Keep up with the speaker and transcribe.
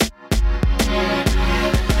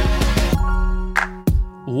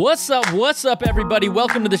What's up, everybody?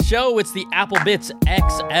 Welcome to the show. It's the Apple Bits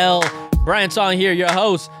XL. Brian Tong here, your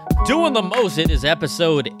host, doing the most. It is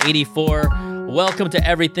episode 84. Welcome to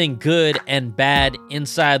everything good and bad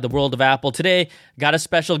inside the world of Apple. Today, got a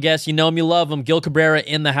special guest. You know him, you love him, Gil Cabrera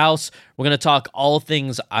in the house. We're going to talk all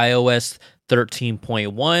things iOS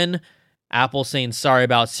 13.1, Apple saying sorry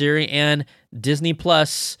about Siri, and Disney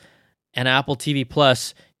Plus and Apple TV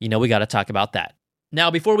Plus. You know we got to talk about that. Now,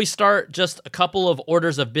 before we start, just a couple of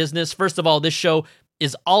orders of business. First of all, this show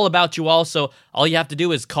is all about you all, so all you have to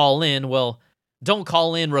do is call in. Well, don't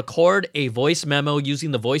call in. Record a voice memo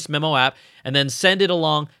using the voice memo app, and then send it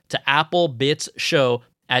along to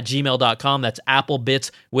applebitsshow@gmail.com. That's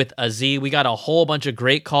applebits with a Z. We got a whole bunch of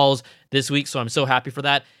great calls this week, so I'm so happy for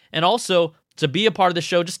that. And also, to be a part of the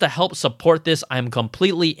show, just to help support this, I'm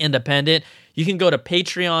completely independent. You can go to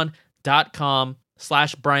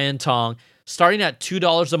patreon.com/Brian Tong. Starting at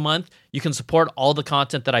 $2 a month, you can support all the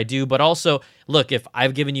content that I do. But also, look, if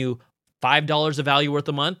I've given you $5 of value worth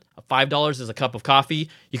a month, $5 is a cup of coffee,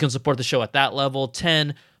 you can support the show at that level.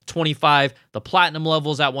 10, 25, the platinum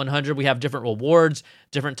levels at 100. We have different rewards,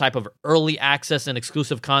 different type of early access and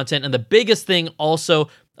exclusive content. And the biggest thing, also,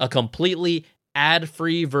 a completely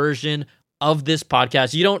ad-free version of this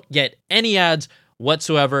podcast. You don't get any ads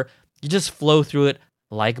whatsoever. You just flow through it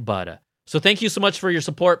like butter. So thank you so much for your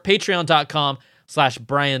support.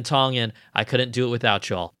 Patreon.com/Brian Tong, and I couldn't do it without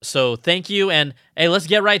y'all. So thank you, and hey, let's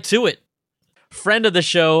get right to it. Friend of the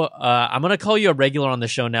show, I'm going to call you a regular on the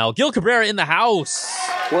show now. Gil Cabrera in the house.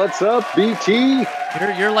 What's up, BT?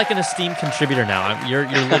 You're like an esteemed contributor now. You're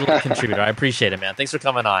a little contributor. I appreciate it, man. Thanks for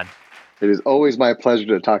coming on. It is always my pleasure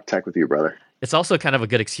to talk tech with you, brother. It's also kind of a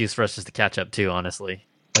good excuse for us just to catch up too, honestly.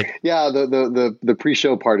 Yeah, the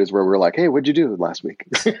pre-show part is where we're like, hey, what'd you do last week?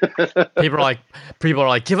 people are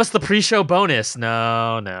like, give us the pre-show bonus.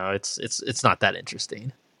 No, it's not that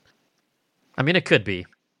interesting. I mean, it could be.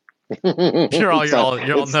 You're all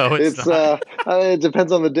no, it's not. It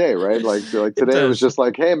depends on the day, right? Like today it was just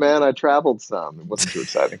like, hey man, I traveled some. It wasn't too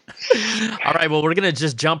exciting. All right, well, we're gonna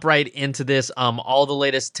just jump right into this. All the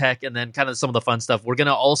latest tech, and then kind of some of the fun stuff. We're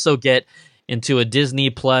gonna also get into a Disney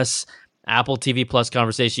Plus, Apple TV Plus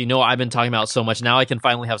conversation. You know, I've been talking about so much. Now I can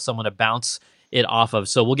finally have someone to bounce it off of.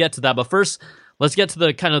 So we'll get to that. But first, let's get to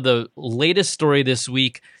the kind of the latest story this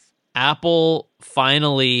week. Apple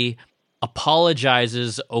finally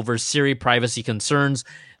apologizes over Siri privacy concerns.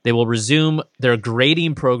 They will resume their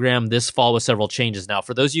grading program this fall with several changes. Now,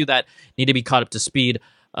 for those of you that need to be caught up to speed,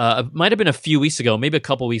 it might have been a few weeks ago, maybe a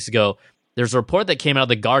couple weeks ago, there's a report that came out of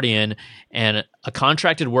The Guardian, and a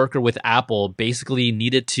contracted worker with Apple basically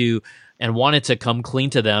needed to and wanted to come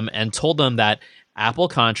clean to them and told them that Apple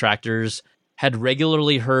contractors had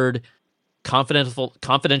regularly heard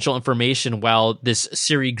confidential information while this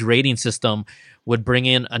Siri grading system would bring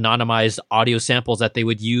in anonymized audio samples that they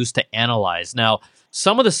would use to analyze. Now,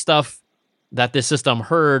 some of the stuff that this system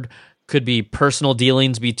heard could be personal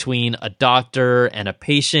dealings between a doctor and a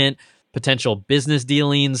patient, potential business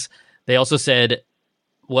dealings. They also said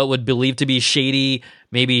what would believe to be shady,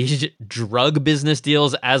 maybe drug business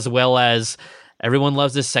deals, as well as everyone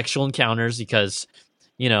loves this sexual encounters because,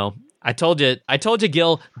 you know, I told you,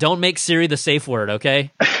 Gil, don't make Siri the safe word,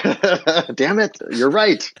 okay? Damn it, you're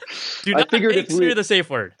right. Do not make Siri the safe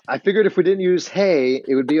word. I figured if we didn't use hey,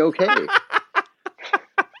 it would be okay.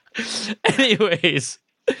 Anyways,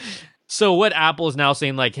 so what Apple is now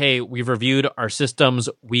saying, like, hey, we've reviewed our systems.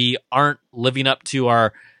 We aren't living up to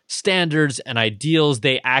our standards and ideals.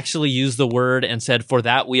 They actually used the word and said, for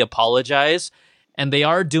that, we apologize. And they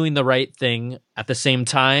are doing the right thing. At the same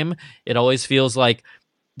time, it always feels like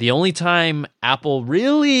the only time Apple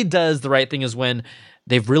really does the right thing is when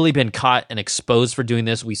they've really been caught and exposed for doing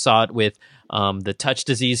this. We saw it with the touch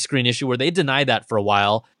disease screen issue where they denied that for a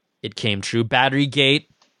while. It came true. Batterygate,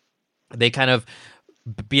 they kind of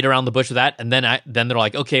beat around the bush with that, and then they're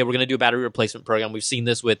like, okay, we're going to do a battery replacement program. We've seen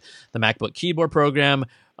this with the MacBook keyboard program,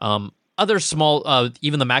 other small,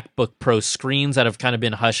 even the MacBook Pro screens that have kind of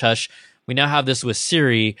been hush-hush. We now have this with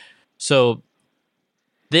Siri, so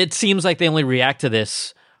it seems like they only react to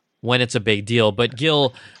this when it's a big deal. But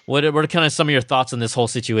Gil, what are kind of some of your thoughts on this whole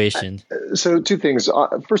situation? So two things.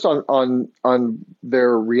 First, on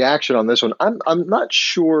their reaction on this one, I'm not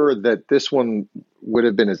sure that this one would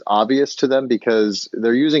have been as obvious to them because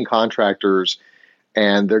they're using contractors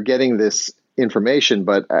and they're getting this information.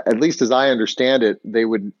 But at least as I understand it,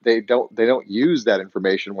 they don't use that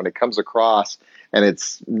information when it comes across and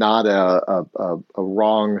it's not a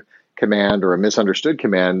wrong command or a misunderstood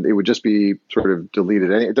command, it would just be sort of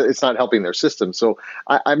deleted. It's not helping their system. So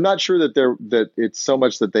I'm not sure that it's so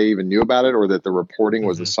much that they even knew about it or that the reporting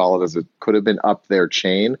was as solid as it could have been up their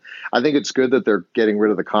chain. I think it's good that they're getting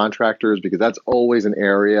rid of the contractors, because that's always an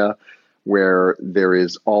area where there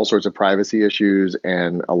is all sorts of privacy issues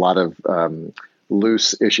and a lot of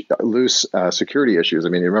loose security issues. I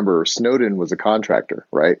mean, remember, Snowden was a contractor,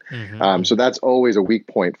 right? So that's always a weak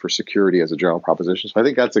point for security as a general proposition. So I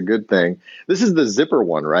think that's a good thing. This is the zipper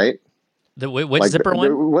one, right? Which zipper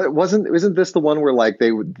one? Isn't this the one where like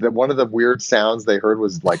one of the weird sounds they heard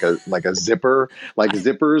was like a zipper, like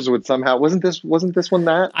zippers would somehow, wasn't this one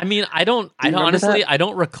that? I mean, I don't honestly, I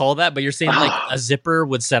don't recall that, but you're saying like a zipper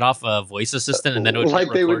would set off a voice assistant and then it would get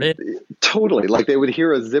recorded? Totally. Like they would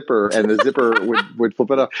hear a zipper and the zipper would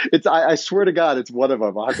flip it up. I swear to God, it's one of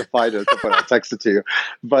them. I'll have to find it and I'll text it to you.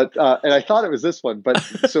 But, and I thought it was this one, but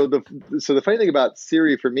so the funny thing about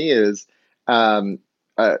Siri for me is, in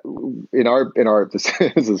our this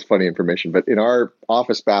is funny information, but in our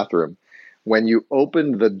office bathroom, when you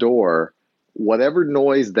open the door, whatever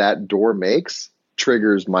noise that door makes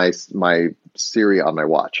triggers my Siri on my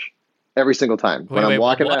watch every single time. When I'm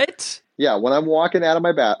walking out of my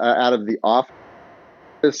out of the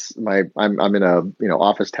office, I'm in a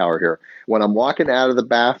office tower here. When I'm walking out of the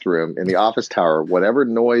bathroom in the office tower, whatever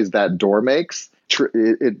noise that door makes,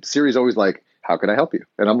 Siri's always like, how can I help you?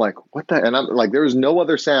 And I'm like, what the? And I'm like, there's no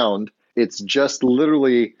other sound. It's just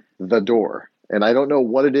literally the door. And I don't know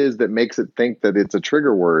what it is that makes it think that it's a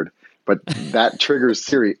trigger word, but that triggers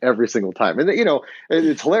Siri every single time. And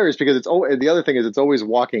it's hilarious because the other thing is it's always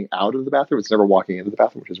walking out of the bathroom. It's never walking into the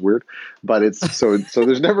bathroom, which is weird. But it's so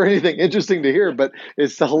there's never anything interesting to hear, but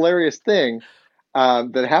it's the hilarious thing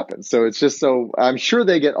that happens. So it's just I'm sure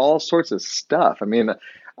they get all sorts of stuff. I mean,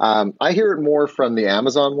 I hear it more from the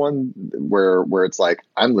Amazon one where it's like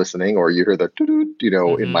I'm listening, or you hear the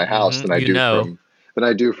in my house than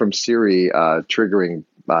I do from Siri triggering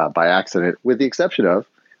by accident, with the exception of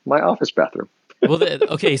my office bathroom. Well,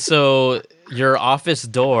 okay, so your office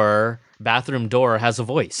bathroom door has a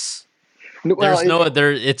voice.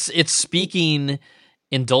 It's speaking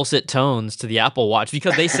in dulcet tones to the Apple Watch,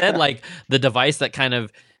 because they said like the device that kind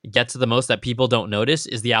of gets the most that people don't notice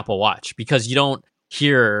is the Apple Watch, because you don't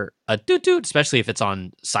hear a toot toot, especially if it's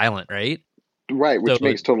on silent, right? Right, which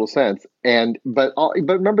makes total sense. But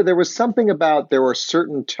remember, there was something about there were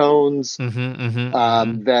certain tones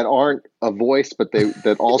that aren't a voice, but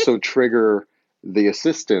that also trigger the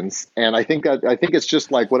assistance. And I think it's just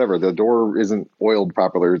like whatever, the door isn't oiled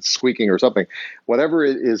properly, or it's squeaking or something. Whatever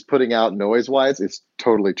it is putting out noise wise, it's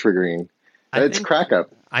totally triggering. It's crack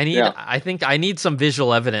up. I think I need some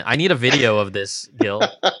visual evidence. I need a video of this, Gil.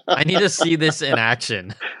 I need to see this in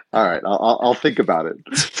action. All right, I'll think about it.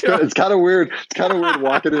 It's kind of weird. It's kind of weird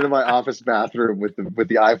walking into my office bathroom with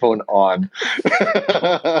the iPhone on.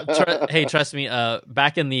 Hey, trust me.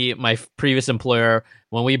 Back in my previous employer,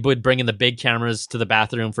 when we would bring in the big cameras to the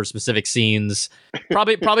bathroom for specific scenes,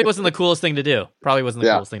 probably wasn't the coolest thing to do.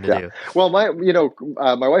 Do. Well, my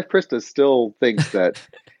wife Krista still thinks that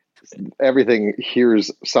everything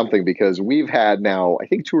hears something, because we've had now, I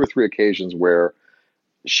think, 2 or 3 occasions where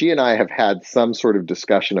she and I have had some sort of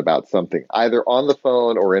discussion about something, either on the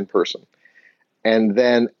phone or in person. And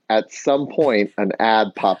then at some point, an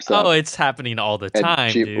ad pops up. Oh, it's happening all the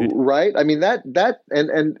time, dude. Right? I mean,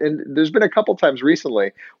 and there's been a couple times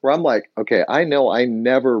recently where I'm like, okay, I know I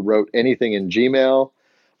never wrote anything in Gmail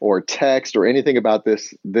or text or anything about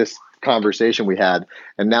this conversation we had,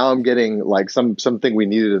 and now I'm getting like something we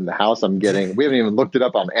needed in the house. We haven't even looked it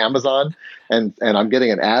up on Amazon, and I'm getting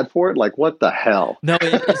an ad for it. Like, what the hell? No,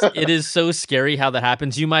 it is so scary how that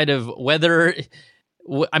happens. You might have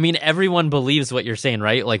everyone believes what you're saying,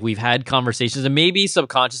 right? Like, we've had conversations, and maybe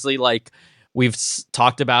subconsciously, like, we've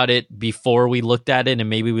talked about it before we looked at it, and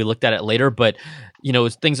maybe we looked at it later. But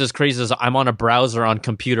things as crazy as I'm on a browser on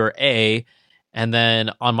computer A, and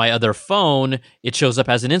then on my other phone, it shows up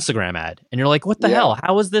as an Instagram ad. And you're like, what the hell?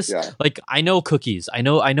 How is this? Yeah. Like, I know cookies. I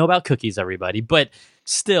know about cookies, everybody. But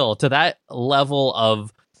still, to that level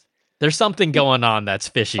of, there's something going on that's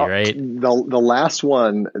fishy, right? The last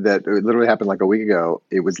one that literally happened like a week ago,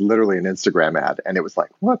 it was literally an Instagram ad. And it was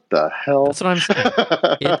like, what the hell? That's what I'm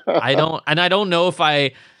saying. I don't know if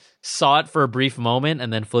I saw it for a brief moment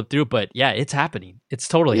and then flipped through, but yeah, it's happening. It's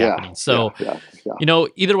totally happening. So,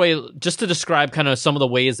 either way, just to describe kind of some of the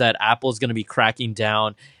ways that Apple is going to be cracking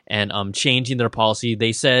down and changing their policy,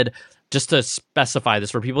 they said, just to specify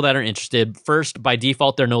this for people that are interested, first, by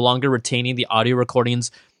default, they're no longer retaining the audio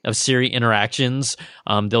recordings of Siri interactions.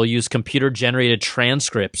 They'll use computer-generated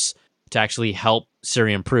transcripts to actually help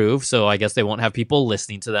Siri improve. So I guess they won't have people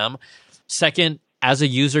listening to them. Second, as a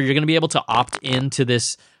user, you're going to be able to opt into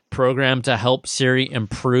this program to help Siri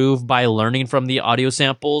improve by learning from the audio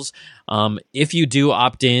samples. If you do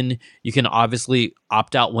opt in, you can obviously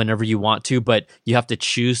opt out whenever you want to, but you have to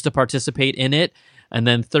choose to participate in it. And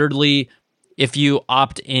then thirdly, if you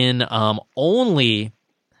opt in, only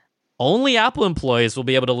Apple employees will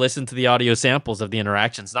be able to listen to the audio samples of the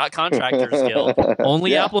interactions, not contractors guild.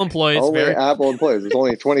 Only Apple employees. Only Apple employees. It's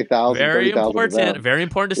only 20,000. Very important. Very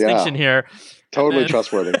important distinction here. Totally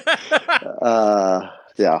trustworthy.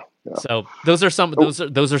 Yeah. So those are some of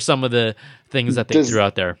the things that they threw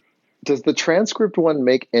out there. Does the transcript one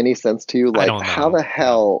make any sense to you? Like, how the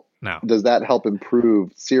hell does that help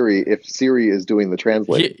improve Siri if Siri is doing the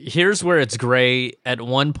translating? Here's where it's gray. At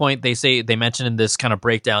one point, they mention in this kind of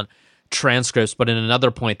breakdown transcripts, but in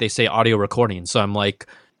another point, they say audio recording. So I'm like,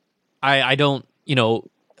 I don't,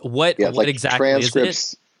 what like exactly transcripts,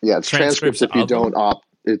 is it? Yeah, it's transcripts if you don't opt.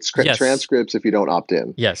 It's transcripts if you don't opt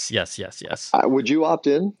in. Yes. Would you opt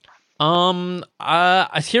in?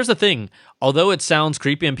 Here's the thing. Although it sounds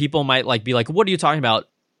creepy and people might be like, what are you talking about?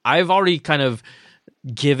 I've already kind of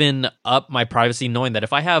given up my privacy knowing that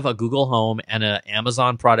if I have a Google Home and an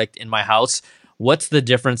Amazon product in my house, what's the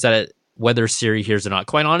difference whether Siri hears or not?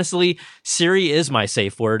 Quite honestly, Siri is my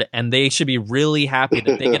safe word, and they should be really happy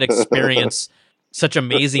that they get to experience such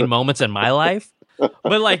amazing moments in my life.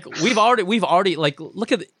 But like we've already like,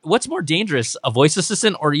 look at what's more dangerous, a voice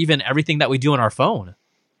assistant or even everything that we do on our phone.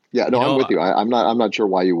 Yeah, no, I'm with you. I'm not sure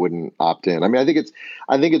why you wouldn't opt in. I mean, I think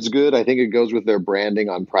it's good. I think it goes with their branding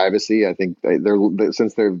on privacy. I think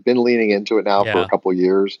since they've been leaning into it now for a couple of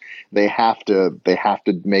years, they have to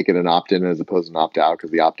make it an opt-in as opposed to an opt-out,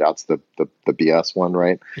 because the opt-out's the BS one,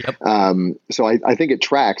 right? Yep. So I think it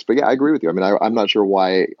tracks. But yeah, I agree with you. I mean, I'm not sure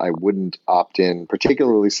why I wouldn't opt in,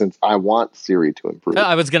 particularly since I want Siri to improve.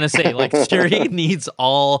 I was gonna say, like, Siri needs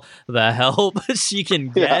all the help she can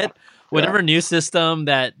get. Yeah. Whatever new system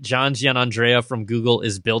that John Giannandrea from Google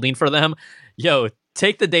is building for them,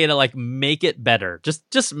 take the data, like, make it better.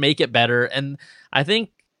 Just make it better. And I think,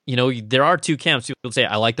 there are two camps. People say,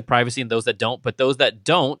 I like the privacy, and those that don't. But those that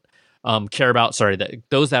don't care about,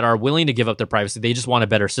 those that are willing to give up their privacy, they just want a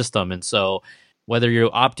better system. And so whether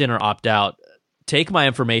you opt in or opt out, take my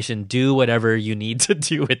information, do whatever you need to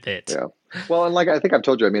do with it. Yeah. Well, and like I think I've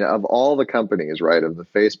told you, I mean, of all the companies, right, of the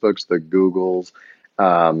Facebooks, the Googles,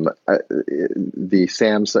 the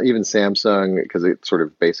Samsung, even Samsung, because it sort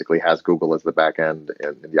of basically has Google as the back end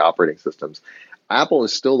in the operating systems. Apple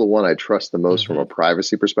is still the one I trust the most from a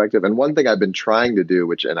privacy perspective. And one thing I've been trying to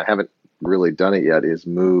do, and I haven't really done it yet, is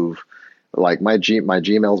move, like, my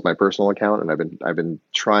Gmail is my personal account, and I've been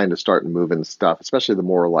trying to start moving stuff, especially the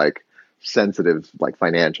more like sensitive, like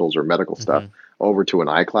financials or medical stuff, over to an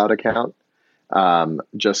iCloud account.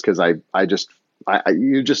 Just because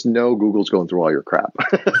you just know Google's going through all your crap,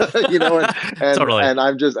 and totally. And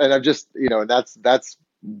I'm just, and that's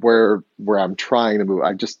where I'm trying to move.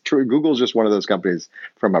 Google's just one of those companies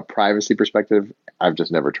from a privacy perspective I've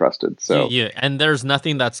just never trusted. So and there's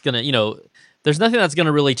nothing that's gonna,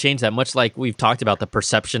 really change that. Much like we've talked about the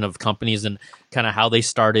perception of companies and kind of how they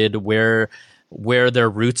started, where their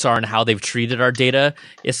roots are and how they've treated our data.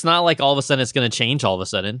 It's not like all of a sudden it's going to change all of a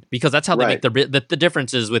sudden, because that's how they make the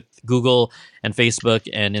differences with Google and Facebook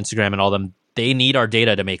and Instagram and all them. They need our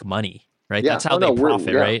data to make money, right? Yeah. That's how they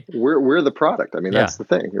profit, right? We're the product. I mean, that's the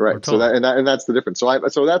thing, right? So that's the difference.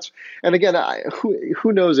 So that's, and again,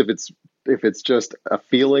 who knows if it's just a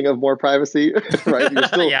feeling of more privacy, right? You're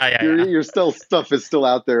still, you're still, stuff is still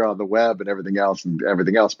out there on the web and everything else.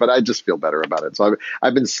 But I just feel better about it. So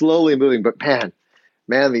I've been slowly moving, but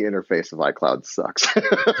man, the interface of iCloud sucks.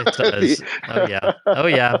 It does. Oh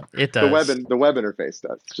yeah, it does. The web interface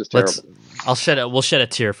does. It's just terrible. We'll shed a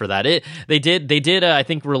tear for that. They did I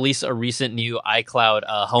think release a recent new iCloud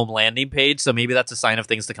home landing page, so maybe that's a sign of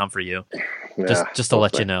things to come for you. Yeah, just to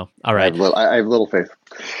let you know. All right. I have little faith.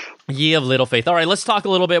 Ye of little faith. All right, let's talk a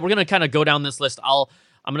little bit. We're going to kind of go down this list. I'm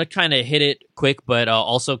going to kind of hit it quick, but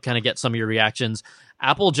also kind of get some of your reactions.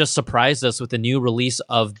 Apple just surprised us with the new release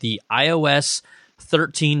of the iOS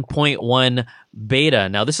 13.1 beta.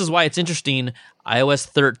 Now, this is why it's interesting. iOS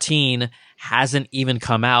 13 hasn't even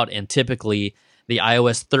come out, and typically the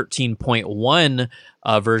iOS 13.1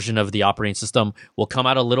 version of the operating system will come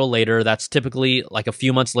out a little later. That's typically like a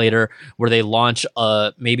few months later, where they launch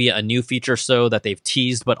maybe a new feature so that they've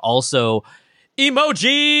teased, but also emojis.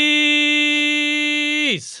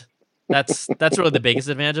 That's really the biggest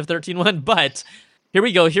advantage of 13.1. But here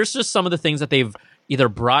we go. Here's just some of the things that they've either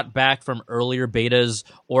brought back from earlier betas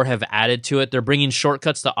or have added to it. They're bringing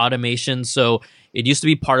shortcuts to automation. So it used to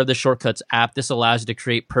be part of the Shortcuts app. This allows you to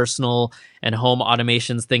create personal and home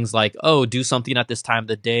automations, things like, oh, do something at this time of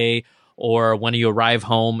the day, or when you arrive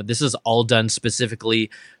home. This is all done specifically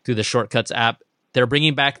through the Shortcuts app. They're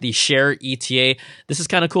bringing back the Share ETA. This is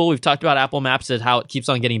kind of cool. We've talked about Apple Maps and how it keeps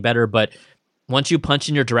on getting better, but once you punch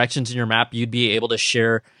in your directions in your map, you'd be able to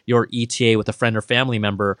share your ETA with a friend or family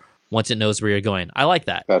member once it knows where you're going. I like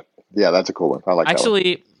that. Yeah, that's a cool one. I like Actually,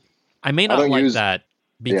 that one. I may not like that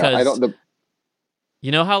because I don't.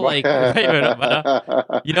 You know how like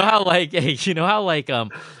you know how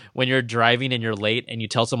when you're driving and you're late and you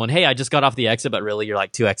tell someone, "Hey, I just got off the exit," but really you're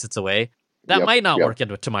like 2 exits away. That might not work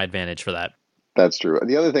to my advantage for that. That's true.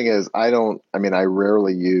 The other thing is I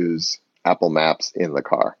rarely use Apple Maps in the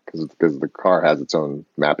car because the car has its own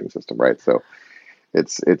mapping system, right? So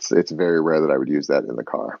it's very rare that I would use that in the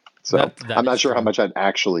car. So that I'm not sure how much I'd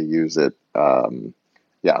actually use it. When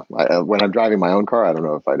I'm driving my own car, I don't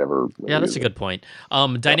know if I'd ever. Yeah, that's a good point.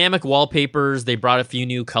 Dynamic wallpapers. They brought a few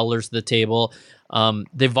new colors to the table.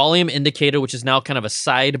 The volume indicator, which is now kind of a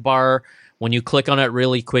sidebar. When you click on it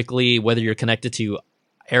really quickly, whether you're connected to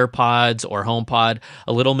AirPods or HomePod,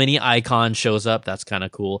 a little mini icon shows up. That's kind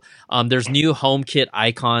of cool. There's new HomeKit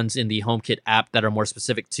icons in the HomeKit app that are more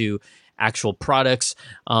specific to actual products.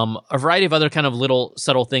 A variety of other kind of little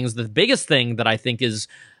subtle things. The biggest thing that I think is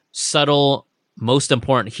subtle, most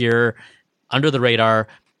important here, under the radar,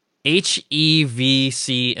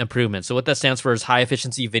 HEVC improvement. So what that stands for is high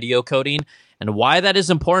efficiency video coding. And why that is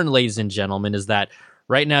important, ladies and gentlemen, is that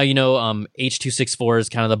right now, H.264 is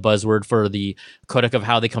kind of the buzzword for the codec of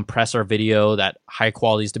how they compress our video, that high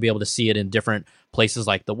quality is to be able to see it in different places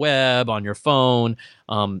like the web, on your phone.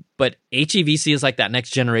 But HEVC is like that next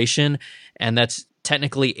generation, and that's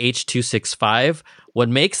technically H.265. What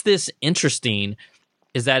makes this interesting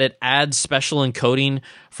is that it adds special encoding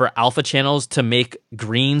for alpha channels to make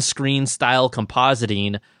green screen style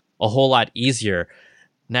compositing a whole lot easier.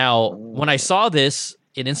 Now, when I saw this,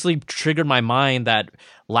 it instantly triggered my mind that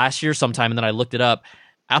last year sometime, and then I looked it up,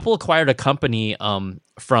 Apple acquired a company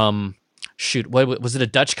from, what was it, a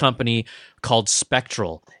Dutch company called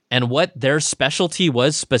Spectral. And what their specialty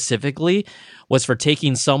was specifically was for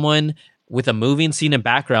taking someone with a moving scene and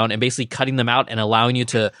background and basically cutting them out and allowing you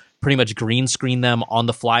to pretty much green screen them on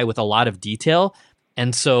the fly with a lot of detail.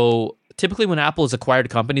 And so typically when Apple has acquired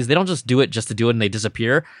companies, they don't just do it to do it and they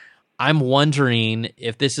disappear. I'm wondering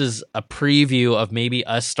if this is a preview of maybe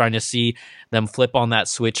us starting to see them flip on that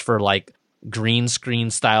switch for like green screen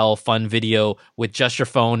style fun video with just your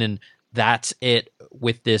phone, and that's it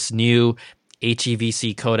with this new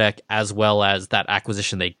HEVC codec as well as that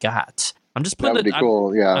acquisition they got. I'm just putting that would be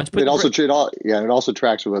cool. Yeah, it also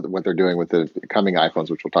tracks with what they're doing with the coming iPhones,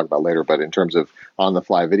 which we'll talk about later. But in terms of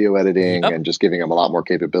on-the-fly video editing and just giving them a lot more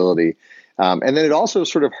capability, and then it also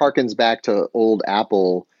sort of harkens back to old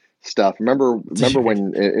Apple stuff. Remember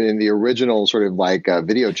when in the original sort of like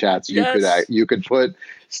video chats, you could put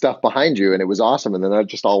stuff behind you, and it was awesome, and then that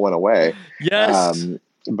just all went away. Yes,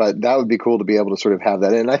 but that would be cool to be able to sort of have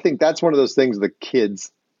that. And I think that's one of those things the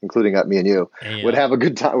kids, including me and you, would have a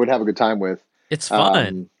good time with. It's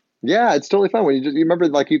fun. Yeah, it's totally fun. When you remember,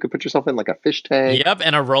 like, you could put yourself in like a fish tank. Yep,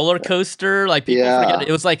 and a roller coaster. Like, people forget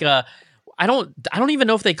it was like I don't even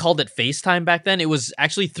know if they called it FaceTime back then. It was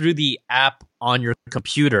actually through the app on your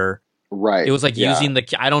computer. Right. It was like using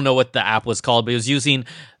I don't know what the app was called, but it was using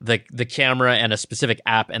the camera and a specific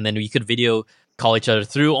app, and then you could video call each other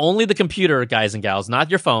through only the computer, guys and gals, not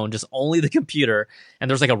your phone, just only the computer. And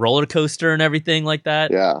there was like a roller coaster and everything like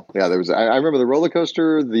that. Yeah. There was. I remember the roller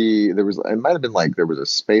coaster. It might have been like there was a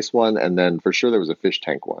space one, and then for sure there was a fish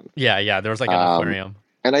tank one. Yeah. There was like an aquarium.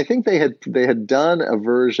 And I think they had done a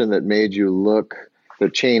version that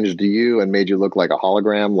that changed you and made you look like a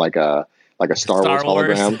hologram, like a Star Wars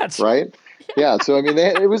hologram, right? Yeah. So I mean,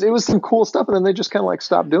 it was some cool stuff, and then they just kind of like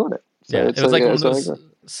stopped doing it. So it was like one of those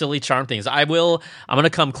silly charm things. I'm going to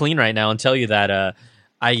come clean right now and tell you that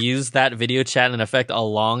I used that video chat in effect a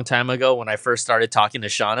long time ago when I first started talking to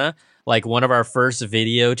Shauna. Like one of our first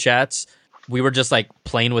video chats, we were just like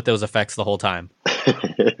playing with those effects the whole time.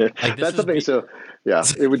 Like, that's the thing. So yeah,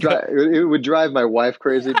 it would drive my wife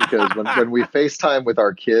crazy because when we FaceTime with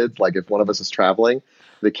our kids, like if one of us is traveling,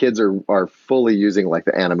 the kids are fully using like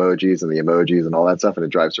the animojis and the emojis and all that stuff, and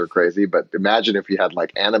it drives her crazy. But imagine if you had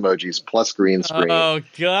like animojis plus green screen. Oh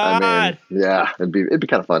God! I mean, yeah, it'd be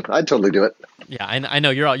kind of fun. I'd totally do it. Yeah, I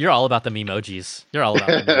know you're all about the memojis. You're all about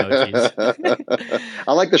the memojis.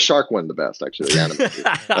 I like the shark one the best, actually. The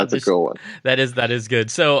Animoji. That's a cool one. That is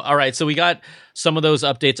good. So all right, so we got some of those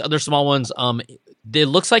updates. Other small ones. It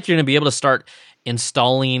looks like you're going to be able to start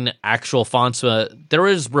installing actual fonts. There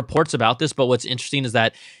is reports about this, but what's interesting is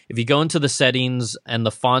that if you go into the settings and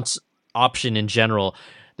the fonts option in general,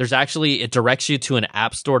 there's actually, it directs you to an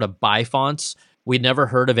app store to buy fonts. We'd never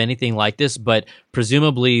heard of anything like this, but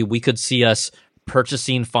presumably we could see us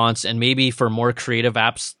purchasing fonts, and maybe for more creative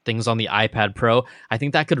apps, things on the iPad Pro. I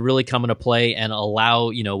think that could really come into play and allow,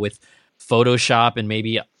 with Photoshop and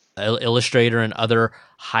maybe Illustrator and other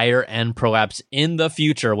higher end pro apps in the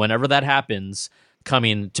future, whenever that happens,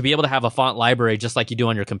 coming, to be able to have a font library just like you do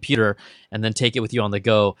on your computer and then take it with you on the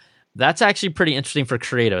go. That's actually pretty interesting for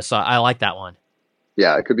creative. So I like that one.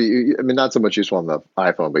 Yeah, it could be. I mean, not so much useful on the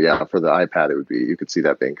iPhone, but yeah, for the iPad, it would be. You could see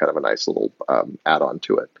that being kind of a nice little add-on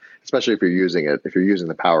to it, especially if you're using it. If you're using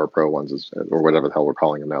the Power Pro ones, or whatever the hell we're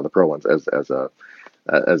calling them now, the Pro ones, as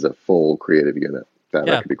a full creative unit, that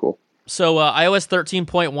could be cool. So iOS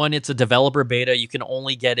 13.1, it's a developer beta. You can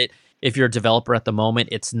only get it if you're a developer at the moment.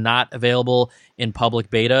 It's not available in public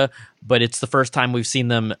beta, but it's the first time we've seen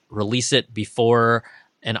them release it before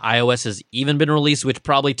an iOS has even been released, which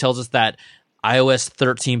probably tells us that iOS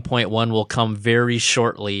 13.1 will come very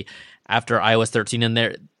shortly after iOS 13. And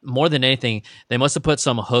there, more than anything, they must have put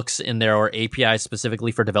some hooks in there or APIs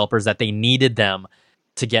specifically for developers that they needed them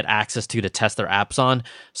to get access to test their apps on.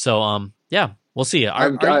 So yeah, we'll see. I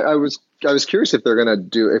was curious if they're gonna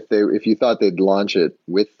do, if you thought they'd launch it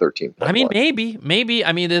with 13.1. I mean, maybe.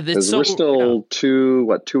 I mean, it's so, we're still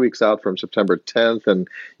 2 weeks out from September 10th, and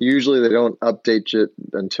usually they don't update it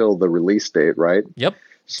until the release date, right? Yep.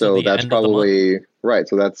 So that's probably right.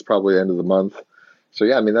 So that's probably the end of the month. So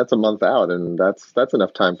yeah, I mean, that's a month out, and that's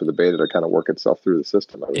enough time for the beta to kind of work itself through the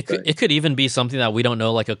system. It could even be something that we don't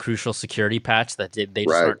know, like a crucial security patch that they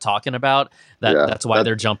just start talking about. That's why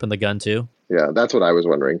they're jumping the gun too. Yeah, that's what I was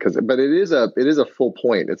wondering. But it is a full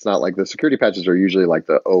point. It's not like the security patches are usually like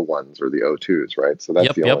the O1s or the O2s, right? So that's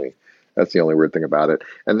that's the only weird thing about it.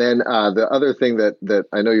 And then the other thing that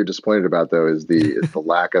I know you're disappointed about though is the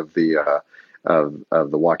lack of the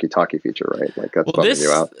walkie-talkie feature, right? Like that's bumming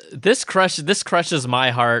you out. This crushes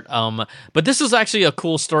my heart. But this is actually a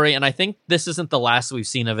cool story, and I think this isn't the last we've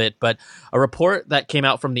seen of it. But a report that came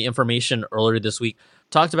out from The Information earlier this week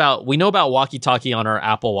talked about, we know about walkie-talkie on our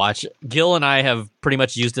Apple Watch. Gil and I have pretty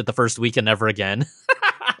much used it the first week and never again.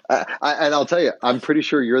 And I'll tell you, I'm pretty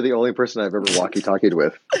sure you're the only person I've ever walkie-talkied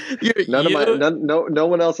with. No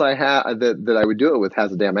one else I have that I would do it with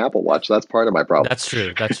has a damn Apple Watch. That's part of my problem. That's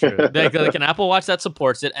true. like an Apple Watch that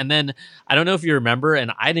supports it. And then I don't know if you remember,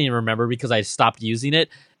 and I didn't remember because I stopped using it.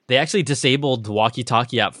 They actually disabled the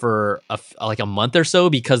walkie-talkie app for like a month or so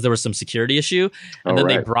because there was some security issue, and then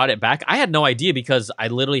they brought it back. I had no idea because I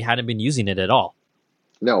literally hadn't been using it at all.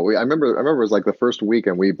 No, I remember it was like the first week,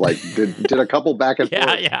 and we like did a couple back and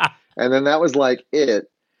forth. Yeah. And then that was like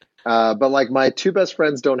it. But like my two best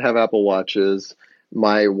friends don't have Apple Watches.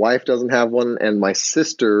 My wife doesn't have one, and my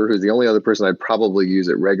sister, who's the only other person I'd probably use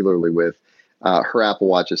it regularly with, her Apple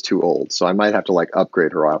Watch is too old. So I might have to like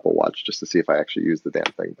upgrade her Apple Watch just to see if I actually use the damn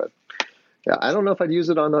thing. But yeah, I don't know if I'd use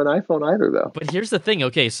it on an iPhone either, though. But here's the thing.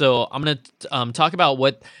 Okay, so I'm going to talk about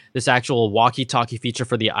what this actual walkie-talkie feature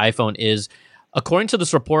for the iPhone is. According to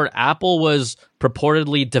this report, Apple was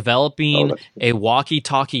purportedly developing a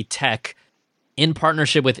walkie-talkie tech in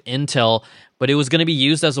partnership with Intel, but it was going to be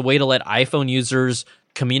used as a way to let iPhone users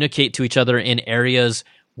communicate to each other in areas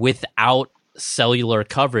without cellular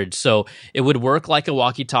coverage. So it would work like a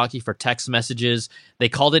walkie-talkie for text messages. They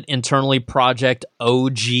called it internally Project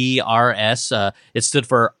OGRS. It stood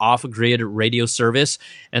for Off-Grid Radio Service.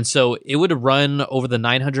 And so it would run over the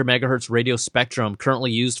 900 megahertz radio spectrum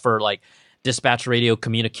currently used for like dispatch radio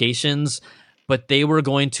communications, but they were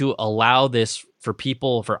going to allow this for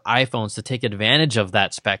people, for iPhones, to take advantage of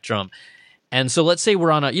that spectrum. And so let's say we're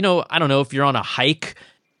on a, I don't know if you're on a hike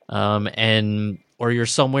or you're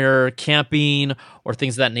somewhere camping or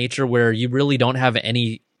things of that nature where you really don't have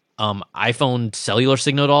any iPhone cellular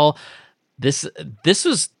signal at all. This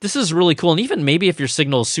is really cool. And even maybe if your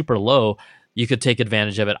signal is super low, you could take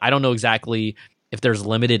advantage of it. I don't know exactly if there's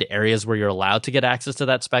limited areas where you're allowed to get access to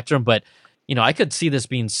that spectrum, but I could see this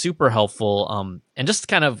being super helpful and just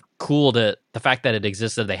kind of cool to the fact that it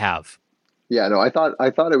exists that they have. Yeah, no, I thought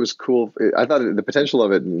it was cool. I thought the potential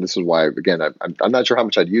of it, and this is why, again, I'm not sure how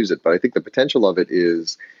much I'd use it, but I think the potential of it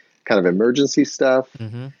is kind of emergency stuff,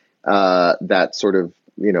 that sort of,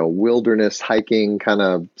 wilderness hiking kind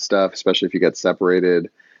of stuff, especially if you get separated.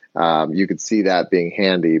 You could see that being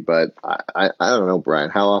handy, but I don't know, Brian,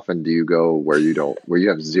 how often do you go where you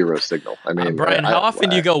have zero signal? I mean, Brian, how often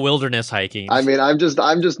do you go wilderness hiking? I mean, I'm just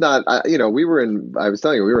not, I was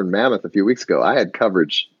telling you, we were in Mammoth a few weeks ago. I had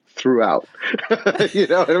coverage throughout.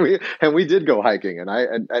 And we did go hiking, and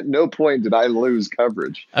at no point did I lose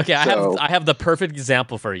coverage. Okay, I have the perfect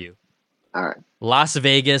example for you. All right. Las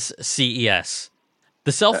Vegas CES.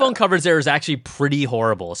 The cell phone coverage there is actually pretty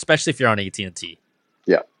horrible, especially if you're on AT&T.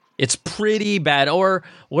 Yeah. It's pretty bad. Or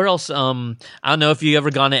where else? I don't know if you ever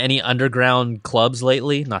gone to any underground clubs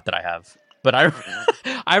lately. Not that I have, but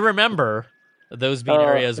I remember those being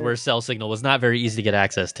areas where cell signal was not very easy to get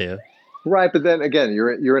access to. Right, but then again,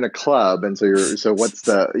 you're in a club, and so what's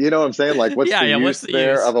the what I'm saying? Like, what's the use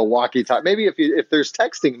there of a walkie-talkie? Maybe if there's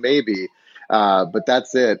texting, maybe. But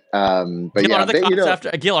that's it. But Gil, yeah,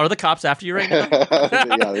 are the cops after you right now?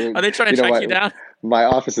 Are they trying to track you down? My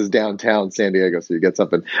office is downtown San Diego, so you get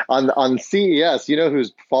something on CES. You know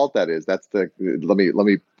whose fault that is? That's let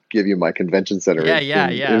me give you my convention center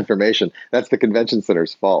information. That's the convention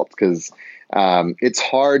center's fault, because it's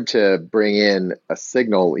hard to bring in a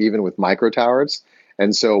signal even with micro towers.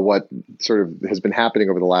 And so what sort of has been happening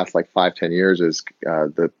over the last 5-10 years is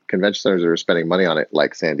the convention centers that are spending money on it,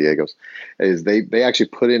 like San Diego's, is they actually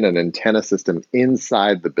put in an antenna system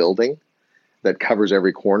inside the building that covers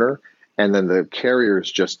every corner. And then the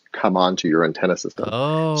carriers just come onto your antenna system.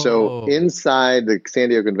 Oh. So inside the San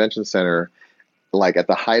Diego Convention Center, like at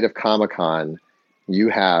the height of Comic-Con, you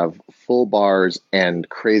have full bars and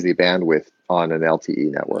crazy bandwidth on an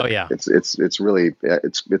LTE network. Oh yeah, it's really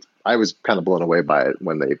I was kind of blown away by it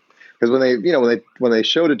when they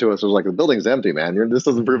showed it to us, it was like, the building's empty, man. This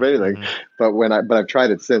doesn't prove anything. Mm-hmm. But I've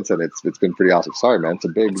tried it since, and it's been pretty awesome. Sorry, man.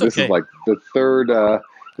 This is like the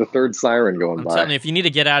third siren going by. I'm telling you, if you need to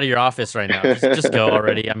get out of your office right now, just go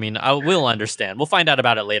already. I mean, we'll understand. We'll find out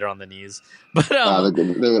about it later on the news. But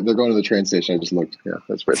they're going to the train station. I just looked. Yeah,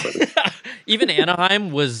 that's right. Even Anaheim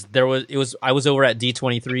I was over at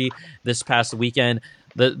D23 this past weekend.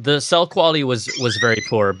 The cell quality was very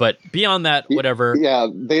poor, but beyond that, whatever. Yeah,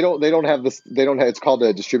 they don't have this. They don't have. It's called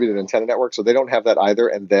a distributed antenna network, so they don't have that either.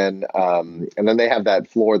 And then they have that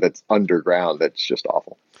floor that's underground. That's just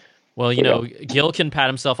awful. Well, Gil can pat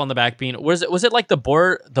himself on the back. Was it like the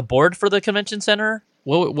board for the convention center?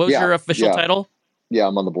 What was your official title? Yeah,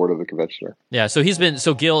 I'm on the board of the convention center. Yeah,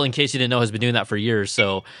 so Gil, in case you didn't know, has been doing that for years.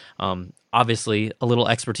 So obviously a little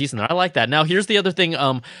expertise in there. I like that. Now, here's the other thing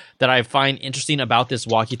that I find interesting about this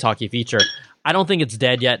walkie-talkie feature. I don't think it's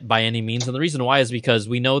dead yet by any means. And the reason why is because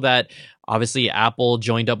we know that obviously Apple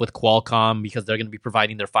joined up with Qualcomm because they're going to be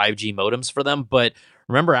providing their 5G modems for them. But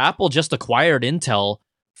remember, Apple just acquired Intel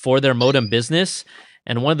for their modem business.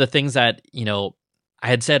 And one of the things that, I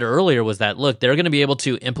had said earlier was that, look, they're going to be able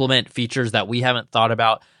to implement features that we haven't thought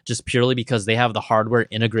about just purely because they have the hardware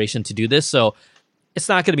integration to do this. So it's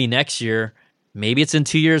not going to be next year. Maybe it's in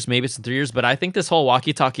 2 years, maybe it's in 3 years, but I think this whole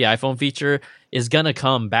walkie-talkie iPhone feature is going to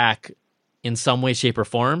come back in some way, shape, or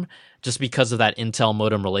form just because of that Intel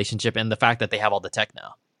modem relationship and the fact that they have all the tech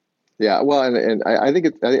now. Yeah, well, and I think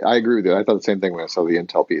I agree with you. I thought the same thing when I saw the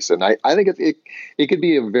Intel piece, and I think it could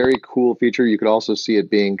be a very cool feature. You could also see it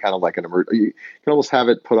being kind of like you can almost have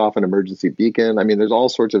it put off an emergency beacon. I mean, there's all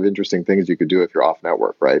sorts of interesting things you could do if you're off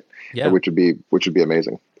network, right? Yeah, which would be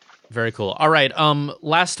amazing. Very cool. All right,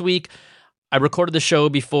 last week I recorded the show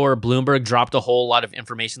before Bloomberg dropped a whole lot of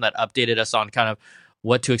information that updated us on kind of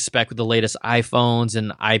what to expect with the latest iPhones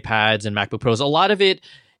and iPads and MacBook Pros. A lot of it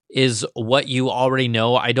is what you already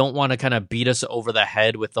know. I don't want to kind of beat us over the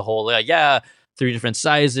head with the whole, 3 different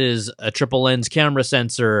sizes, a triple lens camera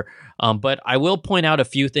sensor. But I will point out a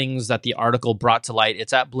few things that the article brought to light.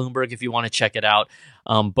 It's at Bloomberg if you want to check it out.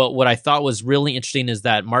 But what I thought was really interesting is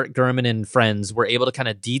that Mark Gurman and friends were able to kind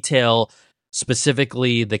of detail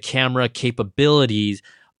specifically the camera capabilities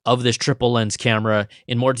of this triple lens camera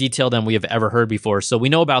in more detail than we have ever heard before. So we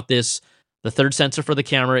know about this. The third sensor for the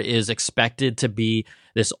camera is expected to be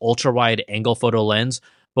this ultra-wide angle photo lens.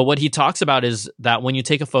 But what he talks about is that when you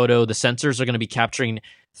take a photo, the sensors are going to be capturing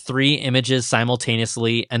 3 images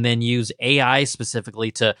simultaneously and then use AI specifically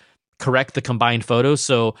to correct the combined photos.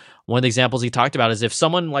 So one of the examples he talked about is if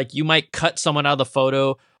someone, like, you might cut someone out of the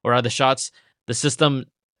photo or out of the shots, the system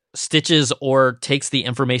stitches or takes the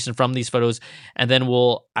information from these photos and then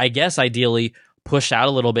will, I guess, ideally push out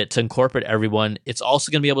a little bit to incorporate everyone. It's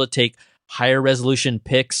also going to be able to take higher resolution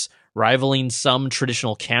pics, rivaling some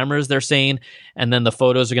traditional cameras, they're saying. And then the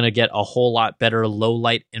photos are going to get a whole lot better low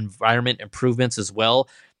light environment improvements as well.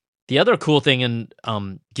 The other cool thing,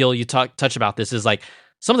 and Gil, you touch about this, is like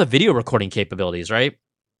some of the video recording capabilities, right?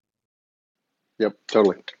 Yep,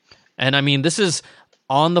 totally. And I mean, this is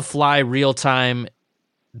on the fly, real time.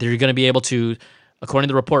 They're going to be able to, according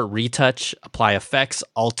to the report, retouch, apply effects,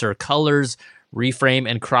 alter colors, reframe,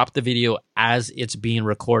 and crop the video as it's being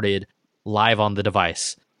recorded live on the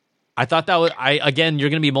device. I thought that was again, you're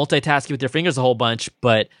going to be multitasking with your fingers a whole bunch,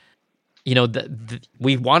 but you know,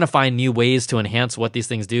 we want to find new ways to enhance what these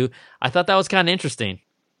things do. I thought that was kind of interesting.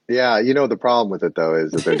 Yeah, you know the problem with it though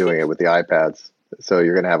is that they're doing it with the iPads. So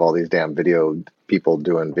you're going to have all these damn video people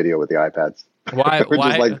doing video with the iPads. Why? We're Why?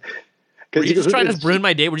 just like, Were you just trying to ruin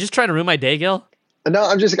my day? We're just trying to ruin my day, Gil.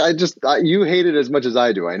 No, you hate it as much as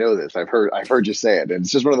I do. I know this. I've heard you say it. And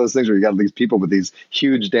it's just one of those things where you got these people with these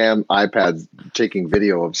huge damn iPads taking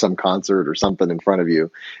video of some concert or something in front of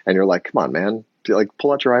you, and you're like, come on, man, like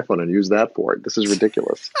pull out your iPhone and use that for it. This is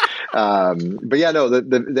ridiculous. But yeah, no,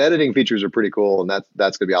 the editing features are pretty cool, and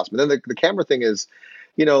that's going to be awesome. And then the camera thing is,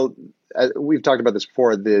 you know, we've talked about this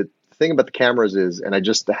before. The thing about the cameras is, and I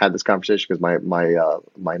just had this conversation because my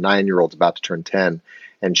 9-year-old's about to turn 10.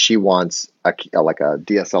 And she wants like a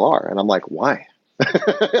DSLR, and I'm like, why?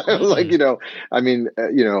 Like, you know, I mean,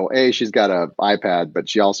 you know, she's got an iPad, but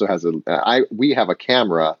she also has we have a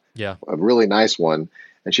camera, yeah, a really nice one,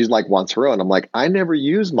 and she's like wants her own. I'm like, I never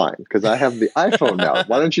use mine because I have the iPhone now.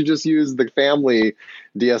 Why don't you just use the family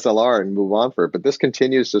DSLR and move on for it? But this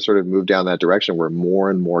continues to sort of move down that direction where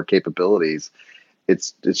more and more capabilities.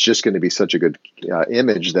 It's just going to be such a good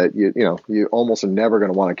image that you almost are never going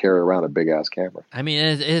to want to carry around a big ass camera. I mean,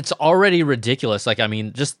 it's already ridiculous. Like, I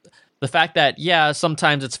mean, just the fact that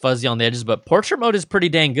sometimes it's fuzzy on the edges, but portrait mode is pretty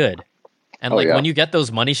dang good. And when you get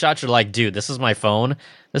those money shots, you're like, dude, this is my phone.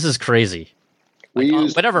 This is crazy.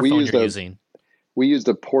 Whatever phone you're using. We used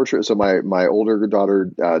a portrait. So my older daughter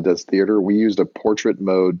does theater. We used a portrait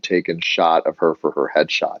mode taken shot of her for her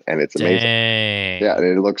headshot, and it's amazing. Dang. Yeah,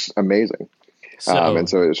 it looks amazing. And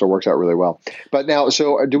so it works out really well. But now,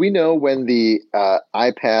 so do we know when the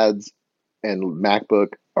iPads and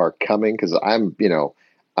MacBook are coming? Because I'm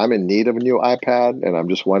in need of a new iPad, and I'm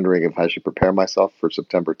just wondering if I should prepare myself for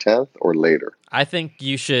September 10th or later. I think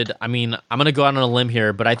you should. I mean, I'm going to go out on a limb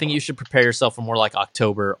here, but I think you should prepare yourself for more like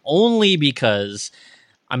October, only because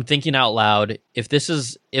I'm thinking out loud. If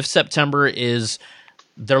September is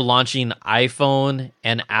they're launching iPhone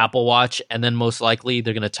and Apple Watch, and then most likely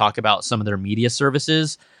they're going to talk about some of their media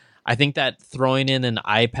services. I think that throwing in an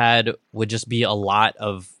iPad would just be a lot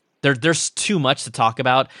of there's too much to talk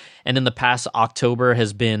about. And in the past, October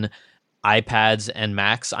has been iPads and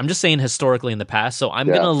Macs. I'm just saying historically in the past. So I'm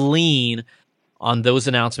going to lean on those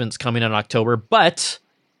announcements coming in October, but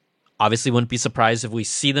obviously wouldn't be surprised if we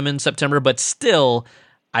see them in September, but still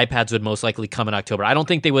iPads would most likely come in October. I don't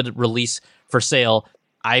think they would release for sale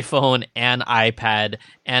iPhone and iPad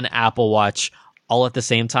and Apple Watch all at the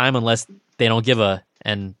same time unless they don't give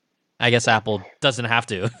and I guess Apple doesn't have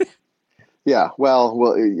to. Yeah,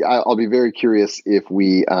 well, I'll be very curious if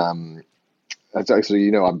we I'm buying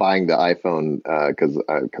the iPhone because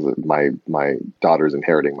my daughter's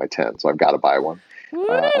inheriting my 10, so I've got to buy one.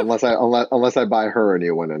 Unless I buy her a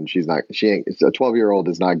new one, and a 12-year-old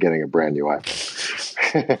is not getting a brand new iPhone.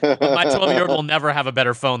 My 12-year-old will never have a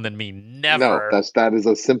better phone than me. Never. No, that is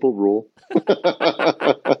a simple rule.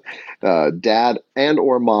 Dad and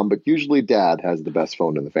or mom, but usually dad has the best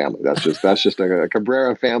phone in the family. That's just a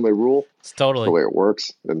Cabrera family rule. It's totally the way it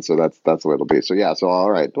works, and so that's the way it'll be. So yeah, so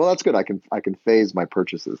all right, well that's good. I can phase my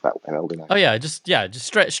purchases that way. That'll be nice. Oh yeah, just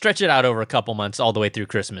stretch it out over a couple months, all the way through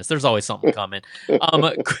Christmas. There's always something coming.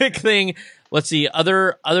 Quick thing. Let's see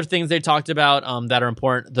other things they talked about that are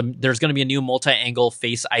important. There's going to be a new multi-angle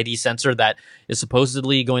Face ID sensor that is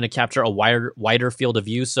supposedly going to capture a wider field of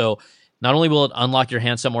view. So not only will it unlock your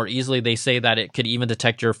handset more easily, they say that it could even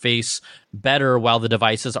detect your face better while the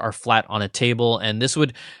devices are flat on a table. And this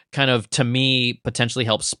would kind of, to me, potentially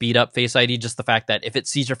help speed up Face ID. Just the fact that if it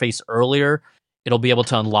sees your face earlier, it'll be able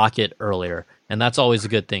to unlock it earlier. And that's always a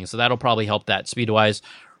good thing. So that'll probably help that speed-wise.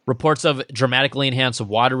 Reports of dramatically enhanced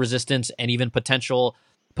water resistance and even potential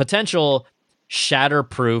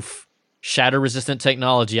shatter-resistant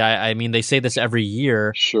technology. I mean, they say this every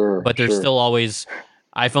year, but there's still always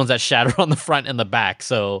iPhones that shatter on the front and the back.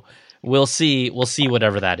 So we'll see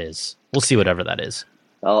whatever that is.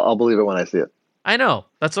 I'll believe it when I see it. I know.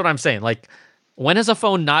 That's what I'm saying. Like, when has a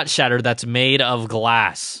phone not shattered that's made of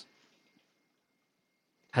glass?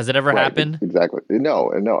 Has it ever happened? Exactly.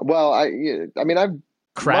 No. Well, I mean, I've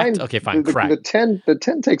cracked. Okay, fine. Cracked. The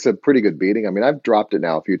 10 takes a pretty good beating. I mean, I've dropped it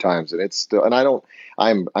now a few times, and it's still. And I don't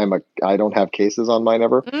have cases on mine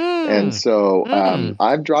ever, and so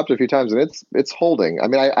I've dropped it a few times, and it's holding. I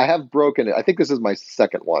mean, I have broken it. I think this is my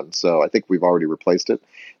second one, so I think we've already replaced it.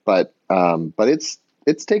 But it's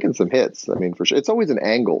taken some hits. I mean, for sure, it's always an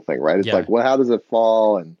angle thing, right? It's like, well, how does it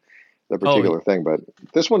fall, and the particular thing. But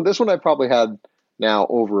this one I've probably had now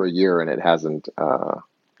over a year, and it hasn't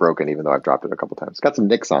broken, even though I've dropped it a couple times. It's got some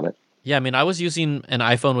nicks on it. Yeah, I mean, I was using an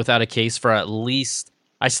iPhone without a case for at least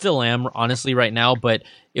I still am, honestly, right now. But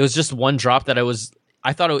it was just one drop that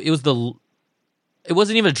I thought it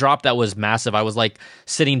wasn't even a drop that was massive. I was like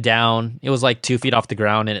sitting down. It was like 2 feet off the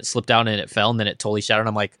ground, and it slipped down and it fell, and then it totally shattered.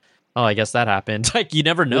 I'm like, oh, I guess that happened. Like, you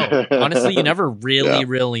never know. Honestly, you never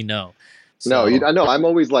really know. So, no, I know. I'm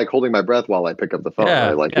always like holding my breath while I pick up the phone.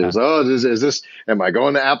 Right? Like, is this? Am I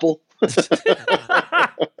going to Apple?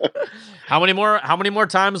 How many more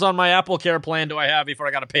times on my Apple Care plan do I have before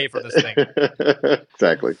I got to pay for this thing?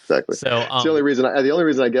 Exactly. So it's the only reason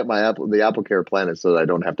I get the Apple Care plan is so that I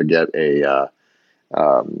don't have to get a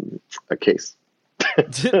case.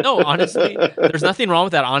 No, honestly, there's nothing wrong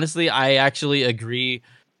with that. Honestly, I actually agree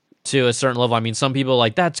to a certain level. I mean, some people are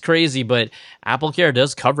like, that's crazy, but Apple Care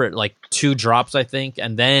does cover it, like 2 drops, I think,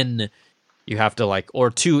 and then you have to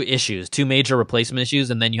or 2 major replacement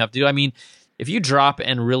issues, and then you have to do. I mean, if you drop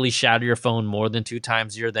and really shatter your phone more than 2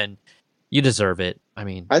 times a year, then you deserve it. I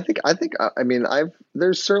mean, I've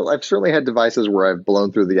certainly had devices where I've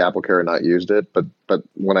blown through the Apple Care and not used it, but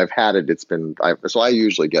when I've had it, so I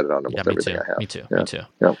usually get it on almost everything I have. Me too.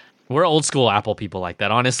 Yeah. We're old school Apple people like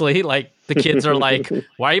that, honestly. Like, the kids are like,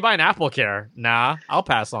 why are you buying Apple Care? Nah, I'll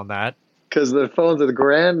pass on that. Because the phones are the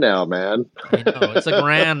grand now, man. I know, it's a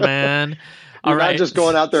grand, man. You're not just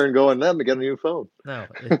going out there and going, let me get a new phone. No.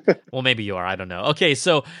 Well, maybe you are. I don't know. Okay,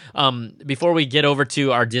 so before we get over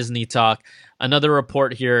to our Disney talk, another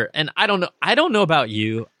report here, and I don't know about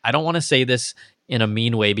you. I don't want to say this in a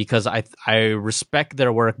mean way because I respect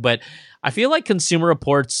their work, but I feel like Consumer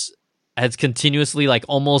Reports has continuously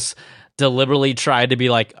almost deliberately tried to be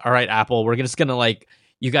like, all right, Apple, we're just gonna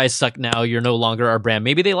you guys suck now. You're no longer our brand.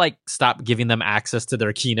 Maybe they stop giving them access to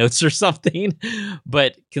their keynotes or something.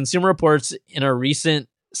 But Consumer Reports, in a recent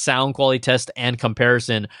sound quality test and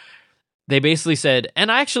comparison, they basically said,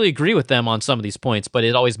 and I actually agree with them on some of these points, but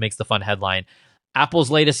it always makes the fun headline: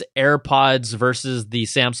 Apple's latest AirPods versus the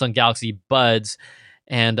Samsung Galaxy Buds.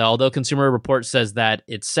 And although Consumer Reports says that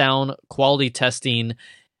its sound quality testing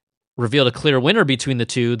revealed a clear winner between the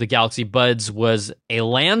two, the Galaxy Buds was a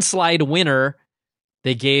landslide winner.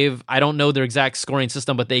 They gave, I don't know their exact scoring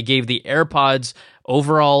system, but they gave the AirPods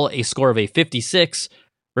overall a score of a 56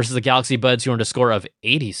 versus the Galaxy Buds, who earned a score of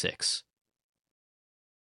 86.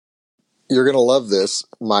 You're going to love this.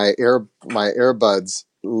 My AirBuds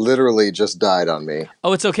literally just died on me.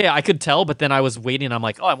 Oh, it's okay. I could tell, but then I was waiting. I'm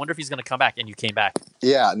like, oh, I wonder if he's going to come back. And you came back.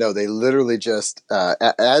 Yeah, no, they literally just,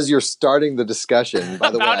 as you're starting the discussion,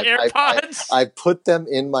 by the way, I put them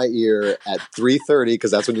in my ear at 3:30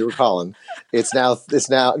 because that's when you were calling. It's now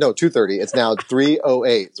 2:30. It's now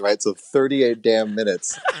 3:08, right? So 38 damn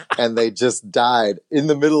minutes. And they just died in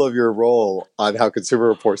the middle of your roll on how Consumer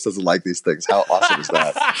Reports doesn't like these things. How awesome is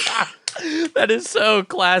that? That is so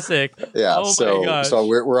classic. Yeah. Oh my gosh. So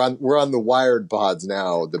we're on the wired pods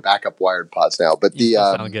now, the backup wired pods now. But you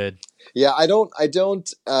sound good. Yeah, I don't.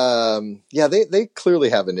 They clearly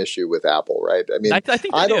have an issue with Apple, right? I mean, I think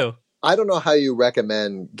they do. I don't know how you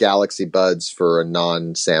recommend Galaxy Buds for a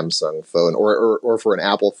non-Samsung phone or for an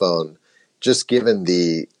Apple phone, just given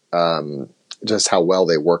the just how well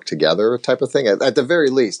they work together type of thing. At the very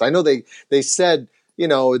least, I know they said,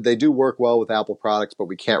 they do work well with Apple products, but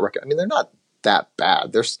we can't recommend. I mean, they're not that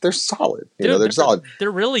bad. They're solid. They're solid.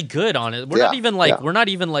 They're really good on it. We're not even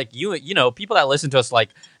like you. People that listen to us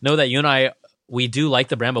know that you and I, we do like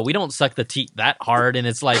the brand, but we don't suck the teeth that hard. And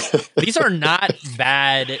it's like, these are not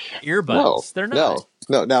bad earbuds. No, they're not.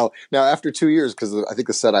 No. Now after 2 years, because I think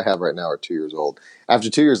the set I have right now are 2 years old. After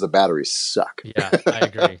 2 years, the batteries suck. Yeah, I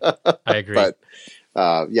agree. But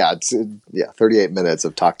 38 minutes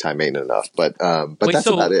of talk time ain't enough. But that's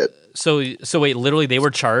about it. So wait, literally, they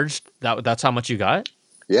were charged. That's how much you got?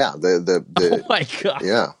 Yeah. Oh my god.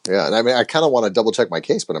 Yeah. And I mean, I kind of want to double check my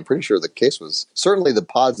case, but I'm pretty sure the case was certainly the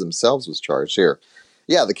pods themselves was charged here.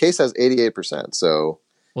 Yeah, the case has 88%. So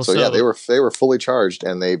they were fully charged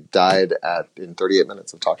and they died in 38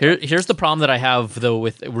 minutes of talking. Here's the problem that I have though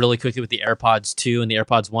with the AirPods 2 and the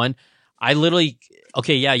AirPods 1. I literally,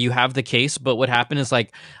 you have the case, but what happened is I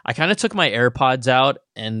kind of took my AirPods out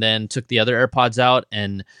and then took the other AirPods out,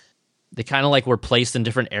 and they kind of were placed in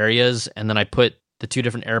different areas, and then I put the 2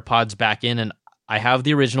 different AirPods back in, and I have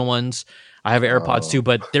the original ones. I have AirPods too,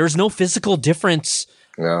 but there's no physical difference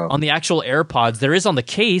on the actual AirPods. There is on the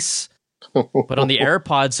case, but on the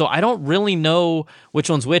AirPods, so I don't really know which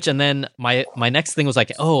one's which. And then my next thing was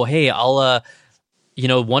oh, hey, I'll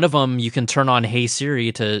one of them you can turn on Hey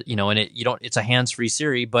Siri to, and it's a hands-free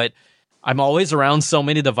Siri, but I'm always around so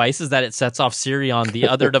many devices that it sets off Siri on the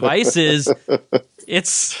other devices.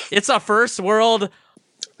 It's a first world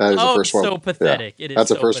That is a Oh, first it's world. so pathetic. Yeah. It is. That's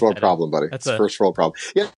a so first world pathetic. problem, buddy. That's It's a first world problem.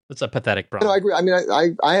 Yeah, It's a pathetic no, problem. I agree. I mean,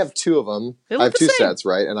 I have two of them. They I look have the two same. sets,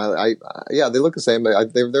 right? And yeah, they look the same.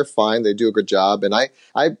 They're fine. They do a good job. And I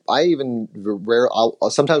even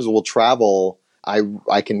sometimes will travel.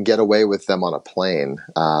 I can get away with them on a plane.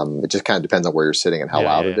 It just kind of depends on where you're sitting and how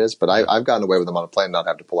loud it is. But I've gotten away with them on a plane, and not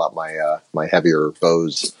have to pull out my heavier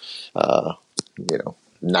Bose,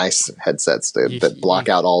 nice headsets that block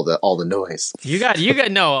out all the noise. You got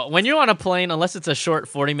no. When you're on a plane, unless it's a short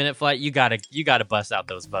 40-minute flight, you gotta bust out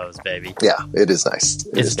those Bose, baby. Yeah, it is nice.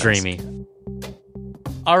 It's dreamy. Nice.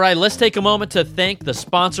 All right, let's take a moment to thank the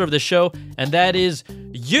sponsor of the show, and that is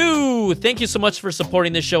you. Thank you so much for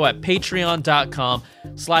supporting this show at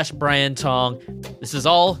patreon.com/Brian Tong. This is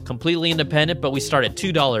all completely independent, but we start at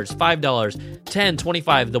 $2, $5, $10,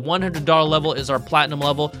 $25. The $100 level is our platinum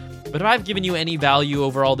level. But if I've given you any value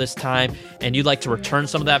over all this time and you'd like to return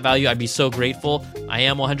some of that value, I'd be so grateful. I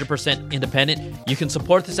am 100% independent. You can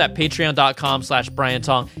support this at patreon.com/Brian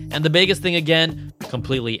Tong. And the biggest thing, again,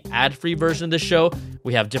 completely ad-free version of the show.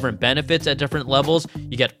 We have different benefits at different levels.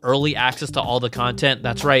 You get early access to all the content.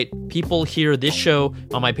 That's right. People hear this show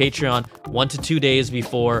on my Patreon 1 to 2 days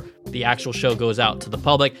before the actual show goes out to the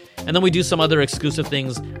public. And then we do some other exclusive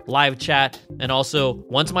things, live chat. And also,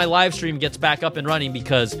 once my live stream gets back up and running,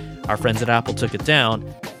 because our friends at Apple took it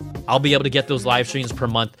down, I'll be able to get those live streams per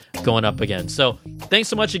month going up again. So thanks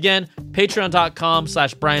so much again.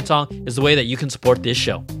 Patreon.com/Brian Tong is the way that you can support this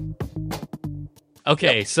show.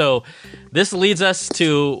 Okay, so this leads us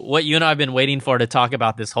to what you and I have been waiting for to talk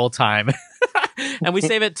about this whole time. And we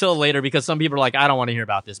save it till later because some people are like, I don't want to hear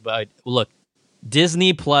about this. But look,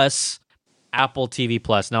 Disney Plus, Apple TV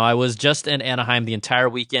Plus. Now, I was just in Anaheim the entire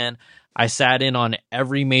weekend. I sat in on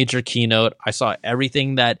every major keynote. I saw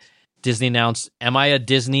everything that Disney announced. Am I a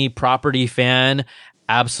Disney property fan?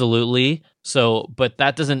 Absolutely. So, but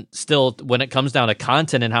that doesn't still, when it comes down to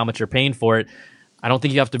content and how much you're paying for it, I don't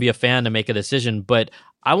think you have to be a fan to make a decision. But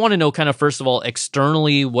I want to know kind of, first of all,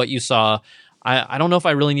 externally what you saw. I don't know if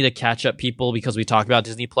I really need to catch up people because we talk about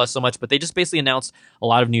Disney Plus so much, but they just basically announced a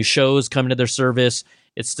lot of new shows coming to their service.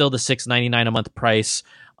 It's still the $6.99 a month price.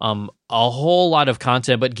 A whole lot of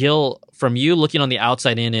content. But Gil, from you looking on the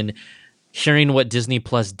outside in and hearing what Disney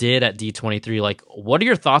Plus did at D23, like, what are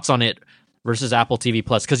your thoughts on it versus Apple TV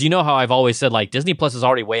Plus? Because you know how I've always said, like, Disney Plus is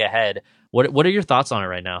already way ahead. What are your thoughts on it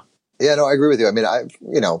right now? Yeah, no, I agree with you. I mean,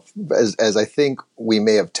 as I think we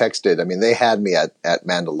may have texted, I mean, they had me at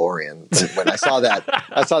Mandalorian. When I saw that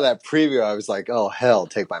preview, I was like, oh, hell,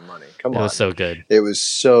 take my money. Come on. It was so good. It was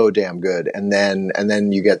so damn good. And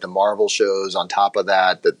then you get the Marvel shows on top of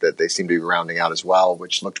that they seem to be rounding out as well,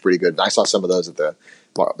 which looked pretty good. And I saw some of those at the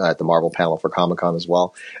Marvel panel for Comic-Con as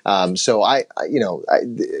well. So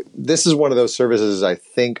this is one of those services I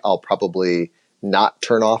think I'll probably not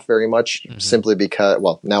turn off very much, simply because,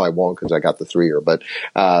 well, now I won't because I got the 3-year, but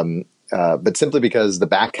simply because the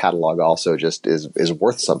back catalog also just is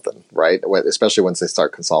worth something, right? Especially once they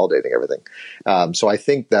start consolidating everything. So I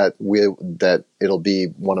think that it'll be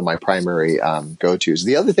one of my primary go-tos.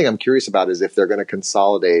 The other thing I'm curious about is if they're going to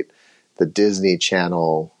consolidate the Disney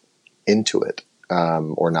Channel into it.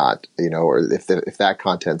 Or not, or if that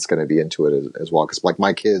content's going to be into it as well. Because like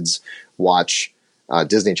my kids watch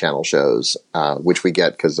Disney Channel shows, which we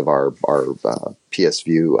get because of our PS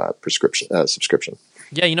View subscription.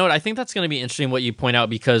 Yeah, you know what? I think that's going to be interesting what you point out,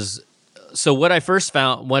 because so what I first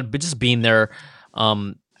found, just being there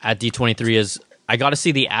at D23, is I got to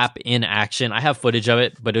see the app in action. I have footage of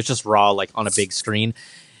it, but it's just raw, like on a big screen.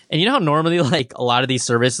 And you know how normally like a lot of these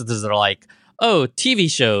services are like, oh,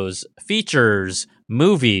 TV shows, features,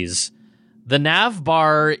 movies. The nav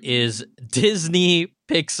bar is Disney,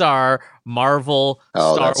 Pixar, Marvel,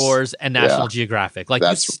 Star Wars, and National Geographic. Like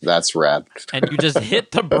that's rad. And you just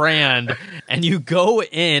hit the brand and you go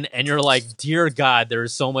in and you're like, dear God, there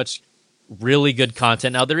is so much really good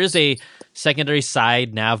content. Now there is a secondary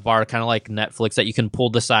side nav bar, kind of like Netflix, that you can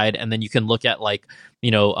pull the side and then you can look at like,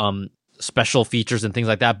 special features and things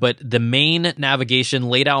like that. But the main navigation,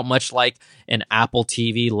 laid out much like an Apple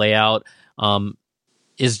TV layout,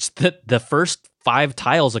 is the first 5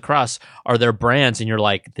 tiles across are their brands, and you're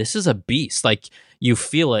like, this is a beast. Like, you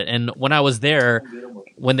feel it. And when I was there,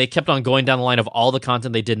 when they kept on going down the line of all the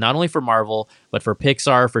content they did, not only for Marvel, but for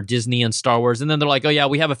Pixar, for Disney, and Star Wars, and then they're like, oh yeah,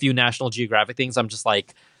 we have a few National Geographic things. I'm just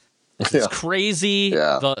like, this is crazy.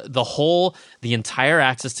 Yeah. The entire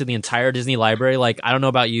access to the entire Disney library. Like, I don't know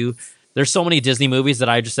about you, there's so many Disney movies that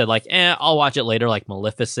I just said like, I'll watch it later, like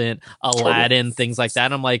Maleficent, Aladdin, things like that.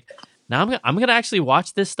 And I'm like, now I'm gonna actually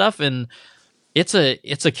watch this stuff. And It's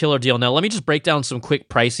a killer deal. Now, let me just break down some quick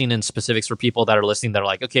pricing and specifics for people that are listening that are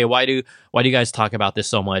like, okay, why do you guys talk about this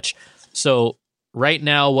so much? So right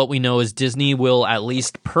now, what we know is Disney will at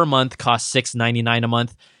least per month cost $6.99 a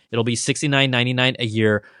month. It'll be $69.99 a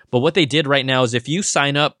year. But what they did right now is if you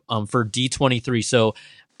sign up for D23, so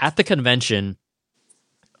at the convention,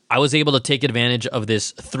 I was able to take advantage of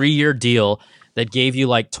this 3-year deal that gave you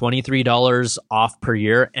like $23 off per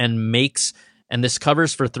year and this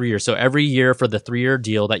covers for 3 years. So every year for the 3-year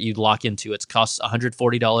deal that you lock into, it costs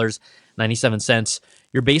 $140.97.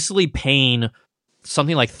 You're basically paying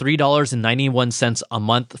something like $3.91 a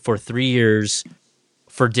month for 3 years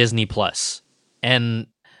for Disney Plus. And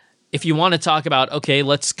if you want to talk about, okay,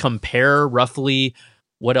 let's compare roughly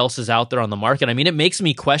what else is out there on the market. I mean, it makes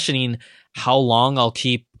me questioning how long I'll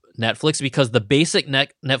keep Netflix, because the basic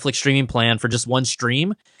Netflix streaming plan for just one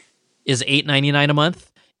stream is $8.99 a month.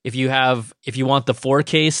 If you want the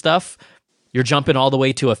 4K stuff, you're jumping all the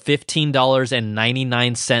way to a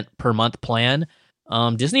 $15.99 per month plan.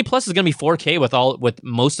 Disney Plus is going to be 4K with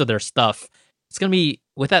most of their stuff. It's going to be,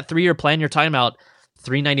 with that 3-year plan, you're talking about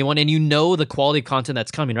 $3.91, and you know the quality of content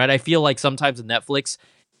that's coming, right? I feel like sometimes with Netflix,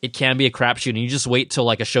 it can be a crapshoot, and you just wait till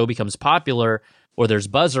like a show becomes popular or there's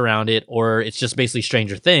buzz around it, or it's just basically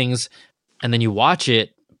Stranger Things, and then you watch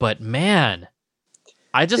it. But man,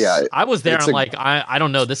 I was there. I'm like, I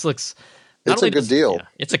don't know. This looks. It's a good deal. Yeah,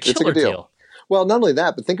 it's a killer deal. Well, not only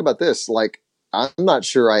that, but think about this. Like, I'm not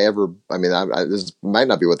sure this might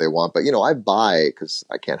not be what they want, but I buy, because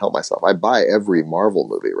I can't help myself. I buy every Marvel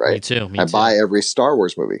movie, right? Me too. I buy every Star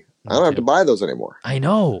Wars movie. I don't have to buy those anymore. I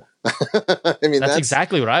know. I mean, that's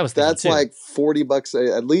exactly what I was thinking. That's too. Like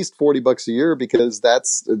 $40, at least $40 a year, because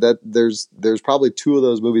there's probably 2 of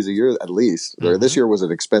those movies a year at least. Mm-hmm. This year was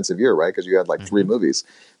an expensive year, right? Because you had like 3 movies,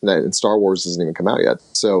 and Star Wars hasn't even come out yet.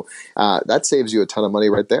 So that saves you a ton of money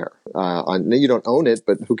right there. You don't own it,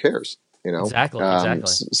 but who cares? Exactly.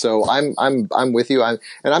 So I'm with you.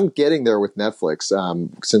 I'm getting there with Netflix.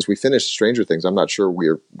 Since we finished Stranger Things, I'm not sure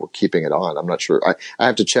we're keeping it on. I'm not sure. I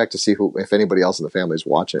have to check to see if anybody else in the family is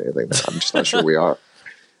watching anything. I'm just not sure we are.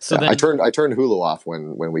 So I turned Hulu off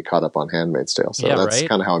when we caught up on Handmaid's Tale. So that's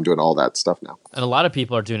kind of how I'm doing all that stuff now. And a lot of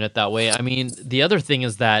people are doing it that way. I mean, the other thing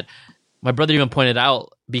is that my brother even pointed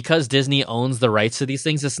out, because Disney owns the rights to these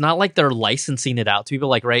things, it's not like they're licensing it out to people.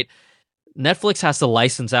 Like, right, Netflix has to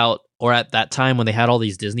license out, or at that time when they had all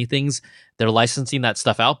these Disney things, they're licensing that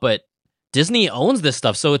stuff out, but Disney owns this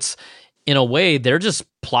stuff. So it's, in a way, they're just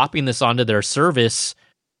plopping this onto their service.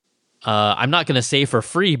 I'm not going to say for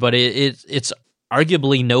free, but it's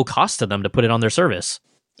arguably no cost to them to put it on their service.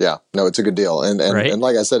 Yeah, no, it's a good deal. And right? And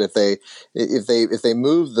like I said, if they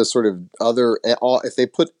move the sort of if they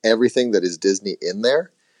put everything that is Disney in there,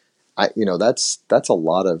 that's a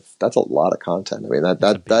lot of content. I mean,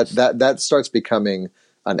 that starts becoming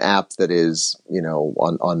an app that is,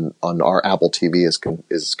 on our Apple TV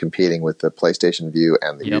is competing with the PlayStation View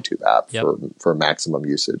and the YouTube app for maximum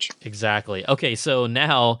usage. Exactly. Okay, so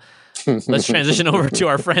now let's transition over to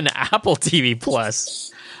our friend Apple TV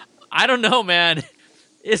Plus. I don't know, man.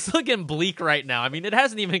 It's looking bleak right now. I mean, it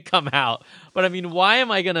hasn't even come out, but I mean, why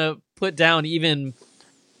am I gonna put down even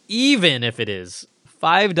if it is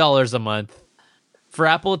 $5 a month for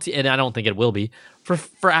Apple and I don't think it will be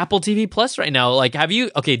for Apple TV Plus right now? Like,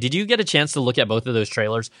 did you get a chance to look at both of those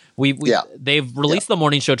trailers? They've released the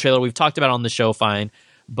morning show trailer. We've talked about it on the show, fine,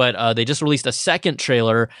 but they just released a second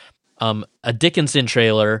trailer, a Dickinson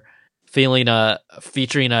trailer, featuring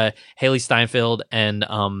Haley Steinfeld, and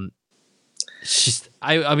is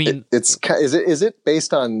it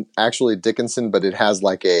based on actually Dickinson, but it has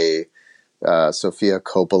like a Sofia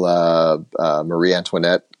Coppola, Marie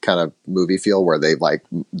Antoinette kind of movie feel, where they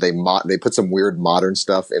put some weird modern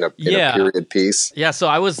stuff in a period piece. Yeah. So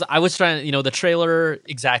I was trying, the trailer,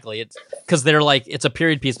 exactly. It's because they're like, it's a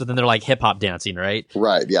period piece, but then they're like hip hop dancing, right?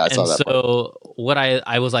 Right. Yeah. I saw that. So what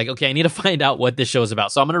I was like, okay, I need to find out what this show is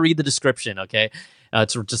about. So I'm going to read the description. Okay.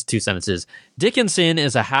 It's just 2 sentences. Dickinson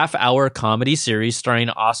is a half-hour comedy series starring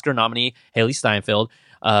Oscar nominee Haley Steinfeld.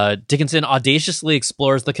 Dickinson audaciously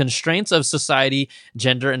explores the constraints of society,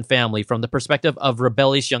 gender, and family from the perspective of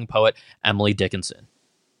rebellious young poet Emily Dickinson.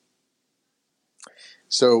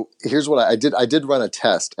 So here's what I did. I did run a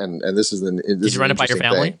test, and this is Did you run it by your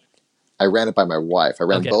family? Thing. I ran it by my wife. I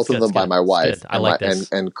ran both of them by my wife. I like this.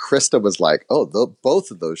 And Krista was like, "Oh,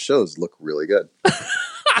 both of those shows look really good."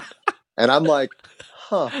 And I'm like,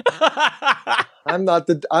 "Huh, I'm not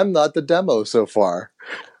the demo so far."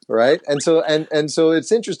 Right. And so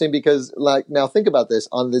it's interesting because, like, now think about this.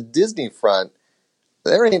 On the Disney front,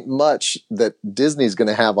 there ain't much that Disney's going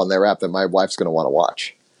to have on their app that my wife's going to want to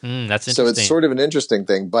watch. That's So interesting. it's sort of an interesting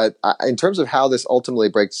thing. But in terms of how this ultimately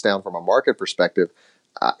breaks down from a market perspective,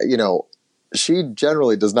 you know, she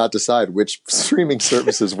generally does not decide which streaming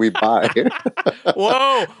services we buy.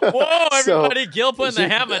 Whoa, So, everybody, Gil putting the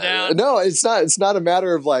hammer down. No, it's not. It's not a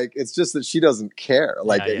matter of like. It's just that she doesn't care.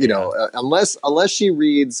 Like unless she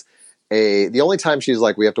reads the only time she's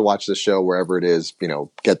like, we have to watch this show wherever it is. You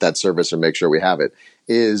know, get that service or make sure we have it.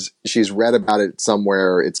 Is she's read about it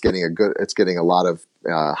somewhere? It's getting a lot of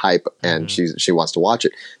hype, and she wants to watch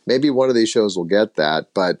it. Maybe one of these shows will get that,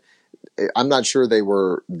 but I'm not sure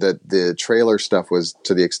the trailer stuff was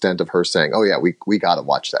to the extent of her saying, "Oh yeah, we got to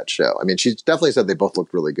watch that show." I mean, she definitely said they both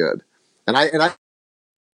looked really good, and I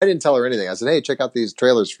didn't tell her anything. I said, "Hey, check out these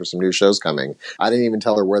trailers for some new shows coming." I didn't even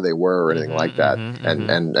tell her where they were or anything like that,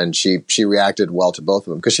 and she reacted well to both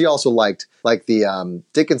of them because she also liked the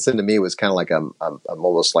Dickinson to me was kind of like a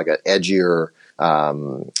almost like an edgier.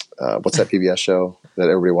 What's that PBS show that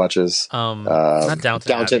everybody watches? Not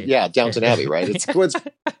Downton Abbey. Yeah, Downton Abbey, right? It's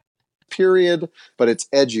period, but it's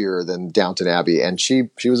edgier than Downton Abbey, and she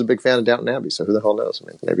was a big fan of Downton Abbey. So who the hell knows?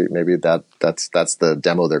 I mean, maybe that's the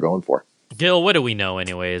demo they're going for. Gil, what do we know,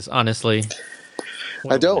 anyways? Honestly,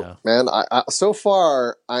 I don't, man. I so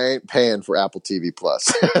far I ain't paying for Apple TV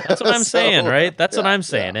Plus. That's what I'm saying, right? That's what I'm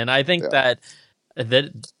saying, and I think that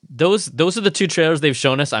those are the two trailers they've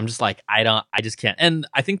shown us. I'm just like, I just can't. And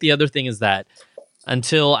I think the other thing is that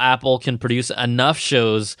until Apple can produce enough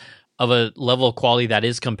shows of a level of quality that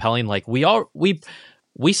is compelling, like we saw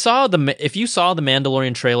if you saw the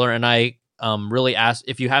Mandalorian trailer, and I really asked,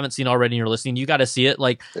 if you haven't seen already and you're listening, you got to see it.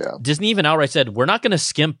 Like Disney even outright said, we're not going to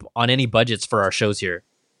skimp on any budgets for our shows here.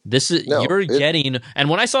 Getting, and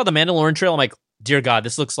when I saw the Mandalorian trailer, I'm like, dear God,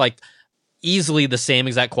 this looks like easily the same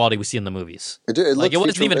exact quality we see in the movies. It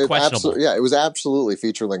wasn't even questionable. It was absolutely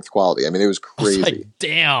feature length quality. I mean, it was crazy.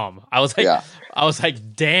 I was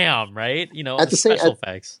like, damn, right? You know, at the special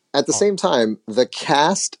effects. At the same time, the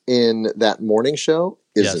cast in that morning show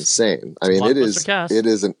is insane. I mean, it is.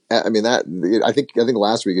 I mean, I think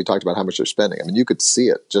last week you talked about how much they're spending. I mean, you could see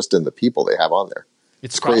it just in the people they have on there.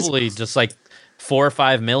 It's probably crazy. Just like $4 or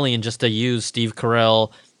 $5 million just to use Steve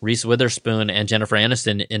Carell, Reese Witherspoon, and Jennifer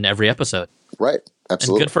Aniston in every episode. Right.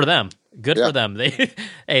 Absolutely. And good for them. Good for them.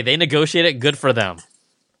 They negotiate it. Good for them.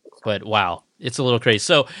 But wow, it's a little crazy.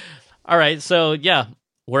 So, all right. So yeah,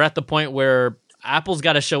 we're at the point where Apple's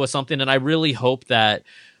got to show us something, and I really hope that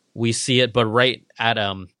we see it, but right at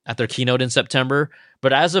their keynote in September.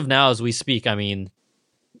 But as of now, as we speak, I mean,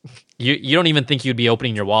 you don't even think you'd be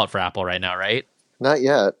opening your wallet for Apple right now, right? Not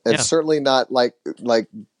yet. It's certainly not like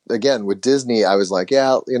again with Disney. I was like,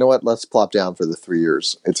 yeah, you know what? Let's plop down for the 3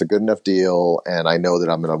 years. It's a good enough deal, and I know that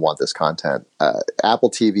I'm going to want this content.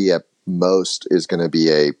 Apple TV at most is going to be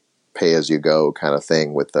a pay as you go kind of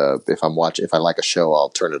thing. With if I like a show, I'll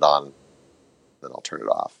turn it on, then I'll turn it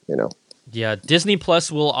off. You know. Yeah, Disney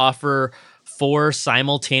Plus will offer 4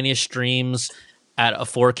 simultaneous streams at a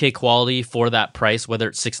 4K quality for that price, whether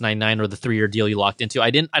it's $6.99 or the 3-year deal you locked into.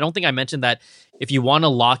 I don't think I mentioned that if you want to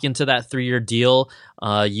lock into that 3-year deal,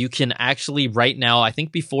 you can actually right now, I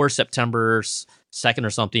think before September 2nd or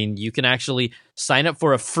something, you can actually sign up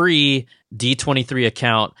for a free D23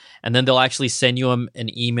 account, and then they'll actually send you an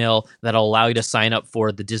email that'll allow you to sign up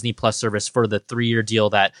for the Disney Plus service for the 3-year deal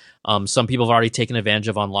that some people have already taken advantage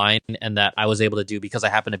of online, and that I was able to do because I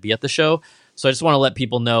happened to be at the show. So I just want to let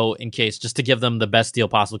people know in case, just to give them the best deal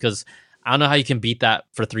possible, because I don't know how you can beat that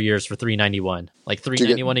for 3 years for $391, like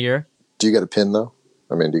 $391 a year. Do you get a pin though?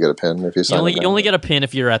 I mean, do you get a pin if you sign up? You only get a pin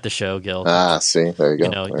if you're at the show, Gil. See, there you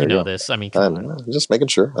go. You know this. I mean, come on. Just making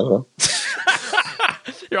sure. I don't know.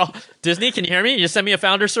 You're all, Disney, can you hear me? You send me a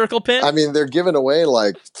Founder Circle pin? I mean, they're giving away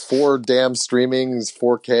like 4 damn streamings,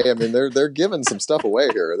 4K. I mean, they're giving some stuff away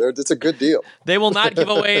here. It's a good deal. They will not give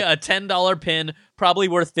away a $10 pin, probably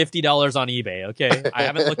worth $50 on eBay. Okay, I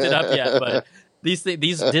haven't looked it up yet, but these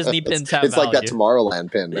Disney pins have it's value. Like that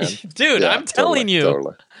Tomorrowland pin, man. Dude, I'm telling you.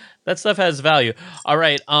 Totally. That stuff has value. All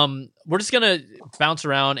right, we're just gonna bounce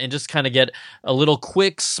around and just kind of get a little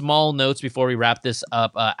quick, small notes before we wrap this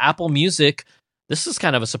up. Apple Music. This is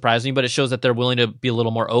kind of a surprise to me, but it shows that they're willing to be a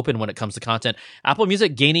little more open when it comes to content. Apple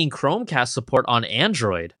Music gaining Chromecast support on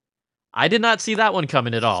Android. I did not see that one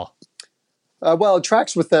coming at all. Well, it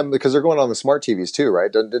tracks with them because they're going on the smart TVs too,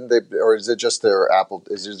 right? Didn't they? Or is it just their Apple?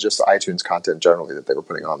 Is it just iTunes content generally that they were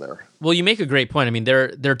putting on there? Well, you make a great point. I mean,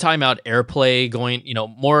 they're talking about AirPlay going,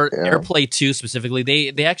 more AirPlay 2 specifically.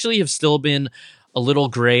 They actually have still been a little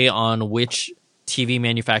gray on which TV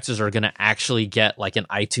manufacturers are going to actually get like an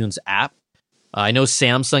iTunes app. I know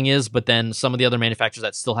Samsung is, but then some of the other manufacturers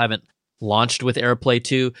that still haven't launched with AirPlay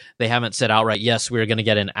 2. They haven't said outright, yes, we're going to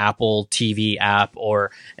get an Apple TV app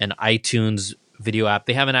or an iTunes video app.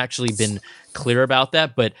 They haven't actually been clear about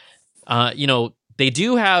that, but they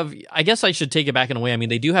do have, I guess I should take it back in a way. I mean,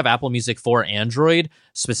 they do have Apple Music for Android,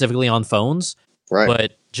 specifically on phones, right,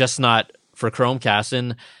 but just not for Chromecast.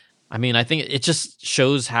 And I mean, I think it just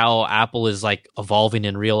shows how Apple is like evolving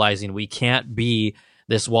and realizing we can't be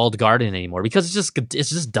this walled garden anymore, because it's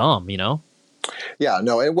just dumb, Yeah,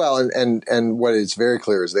 no, and what is very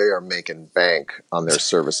clear is they are making bank on their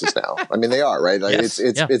services now. I mean, they are, right? Like Yes,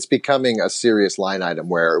 it's becoming a serious line item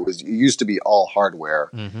where it used to be all hardware,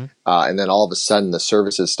 and then all of a sudden the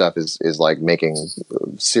services stuff is like making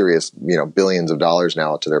serious, billions of dollars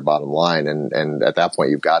now to their bottom line, and at that point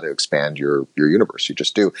you've got to expand your universe. You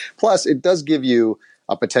just do. Plus, it does give you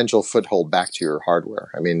a potential foothold back to your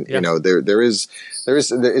hardware. I mean, there is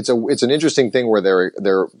it's an interesting thing where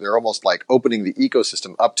they're almost like opening the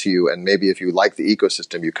ecosystem up to you, and maybe if you like the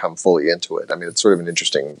ecosystem, you come fully into it. I mean, it's sort of an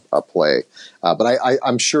interesting play, but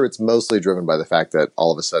I'm sure it's mostly driven by the fact that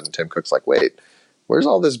all of a sudden Tim Cook's like, wait, where's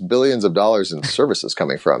all this billions of dollars in services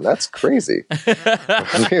coming from? That's crazy.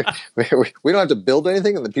 we don't have to build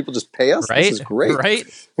anything, and the people just pay us. Right? This is great. Right?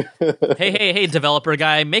 hey, developer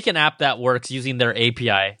guy, make an app that works using their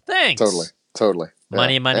API. Thanks. Totally.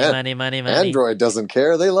 Money. Android doesn't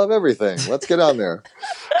care. They love everything. Let's get on there.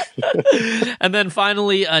 And then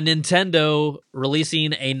finally, Nintendo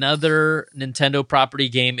releasing another Nintendo property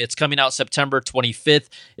game. It's coming out September 25th.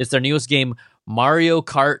 It's their newest game, Mario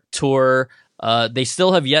Kart Tour. They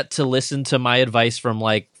still have yet to listen to my advice from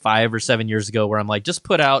like 5 or 7 years ago, where I'm like, just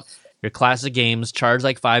put out your classic games, charge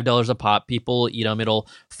like $5 a pop. People eat them. It'll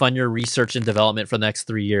fund your research and development for the next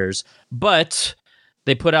 3 years. But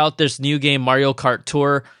they put out this new game, Mario Kart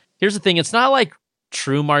Tour. Here's the thing. It's not like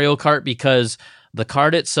true Mario Kart, because the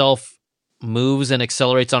kart itself moves and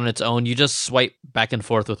accelerates on its own. You just swipe back and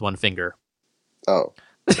forth with one finger. Oh,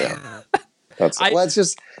 yeah. It's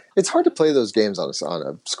hard to play those games on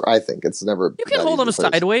a. I think it's never. You can hold them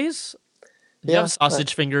sideways. Do you have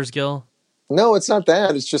sausage fingers, Gil? No, it's not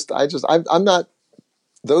that. It's just I'm not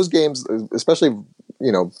those games, especially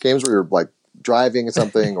games where you're like driving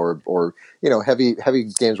something or heavy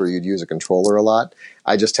games where you'd use a controller a lot.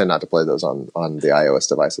 I just tend not to play those on the iOS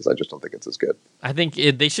devices. I just don't think it's as good. I think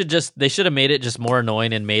they should have made it just more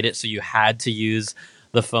annoying and made it so you had to use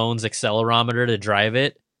the phone's accelerometer to drive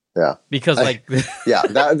it. Yeah, because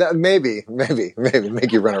that maybe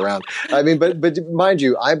make you run around. I mean, but mind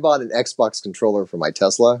you, I bought an Xbox controller for my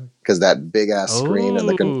Tesla because that big ass screen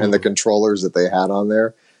and the controllers that they had on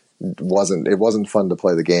there wasn't fun to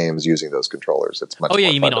play the games using those controllers. It's much. Oh yeah,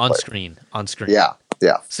 more you fun mean to on play. screen?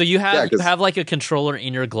 Yeah. So you have like a controller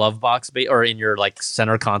in your glove box or in your like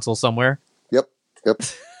center console somewhere. Yep.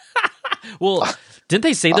 Well, didn't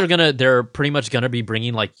they say they're pretty much gonna be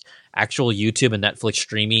bringing like actual YouTube and Netflix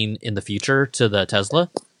streaming in the future to the Tesla?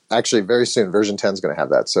 Actually, very soon, version 10 is going to have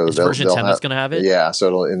that. So version 10 is going to have it. Yeah,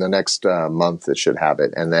 so in the next month it should have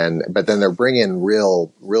it, and then they're bringing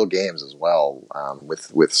real games as well,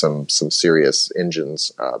 with some serious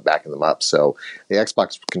engines backing them up. So the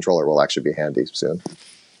Xbox controller will actually be handy soon.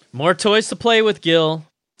 More toys to play with, Gil.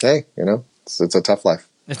 Hey, it's a tough life.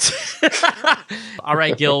 All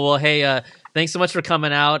right, Gil. Well, hey, thanks so much for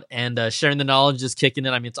coming out and sharing the knowledge, just kicking it.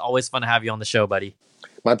 I mean, it's always fun to have you on the show, buddy.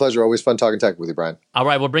 My pleasure. Always fun talking tech with you, Brian. All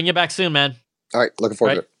right, we'll bring you back soon, man. All right, looking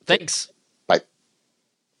forward to it. Thanks. Bye.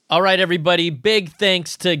 All right, everybody. Big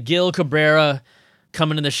thanks to Gil Cabrera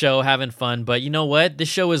coming to the show, having fun. But you know what? This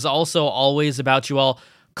show is also always about you all.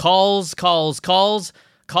 Calls. Call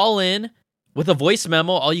in with a voice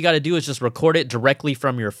memo. All you got to do is just record it directly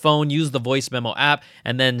from your phone. Use the voice memo app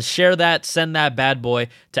and then share that. Send that bad boy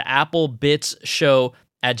to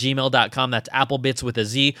applebitsshow@gmail.com. That's applebits with a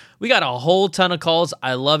Z. We got a whole ton of calls.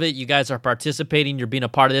 I love it. You guys are participating. You're being a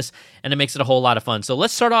part of this, and it makes it a whole lot of fun. So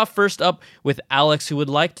let's start off first up with Alex, who would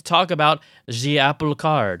like to talk about the Apple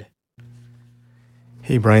Card.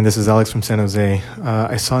 Hey Brian, this is Alex from San Jose.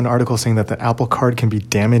 I saw an article saying that the Apple Card can be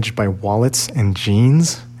damaged by wallets and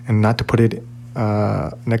jeans, and not to put it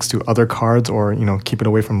next to other cards or keep it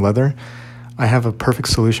away from leather. I have a perfect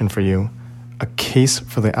solution for you: a case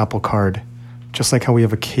for the Apple Card. Just like how we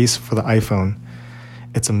have a case for the iPhone.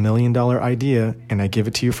 It's $1 million idea, and I give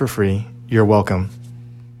it to you for free. You're welcome.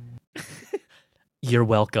 You're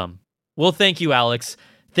welcome. Well, thank you, Alex.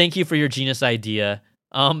 Thank you for your genius idea.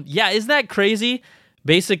 Isn't that crazy?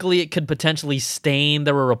 Basically, it could potentially stain.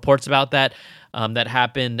 There were reports about that that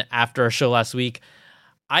happened after our show last week.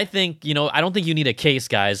 I think, I don't think you need a case,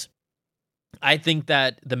 guys. I think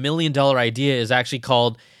that the $1 million idea is actually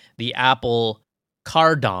called the Apple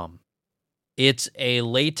Cardom. It's a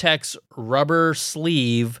latex rubber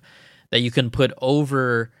sleeve that you can put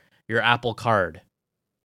over your Apple Card.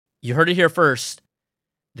 You heard it here first.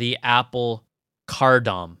 The Apple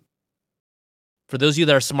Cardom. For those of you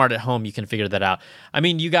that are smart at home, you can figure that out. I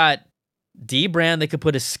mean, you got Dbrand. They could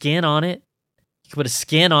put a skin on it. You could put a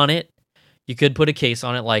skin on it. You could put a case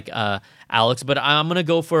on it like Alex, but I'm going to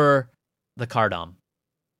go for the Cardom.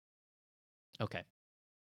 Okay.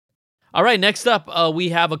 All right, next up, we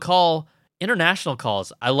have a call. International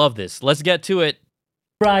calls. I love this. Let's get to it.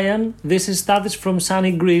 Brian, this is Stathis from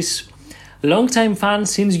sunny Greece. Longtime fan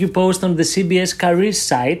since you post on the CBS careers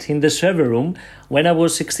site in the server room when I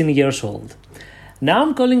was 16 years old. Now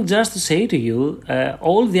I'm calling just to say to you,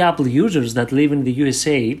 all the Apple users that live in the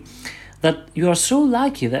USA, that you are so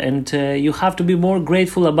lucky and you have to be more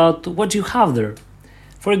grateful about what you have there.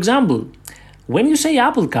 For example, when you say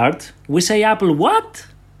Apple Card, we say Apple what?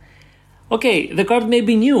 Okay, the card may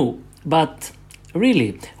be new, but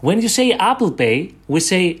really, when you say Apple Pay, we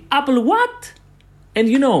say Apple what? And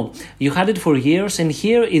you had it for years, and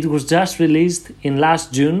here it was just released in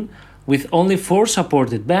last June with only 4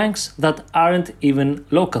 supported banks that aren't even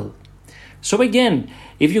local. So again,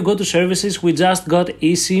 if you go to services, we just got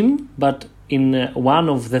eSIM, but in one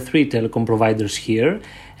of the 3 telecom providers here,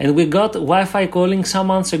 and we got Wi-Fi calling some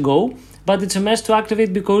months ago, but it's a mess to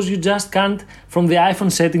activate because you just can't from the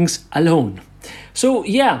iPhone settings alone. So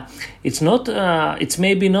yeah, it's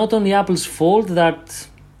maybe not only Apple's fault that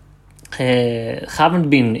haven't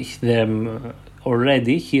been them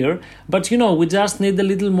already here, but we just need a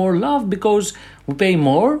little more love because we pay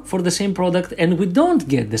more for the same product and we don't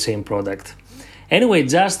get the same product. Anyway,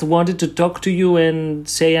 just wanted to talk to you and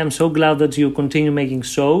say I'm so glad that you continue making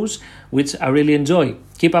shows, which I really enjoy.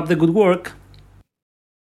 Keep up the good work.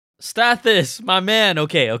 Stathis, my man.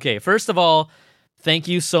 Okay. First of all, thank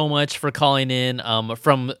you so much for calling in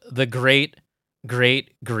from the great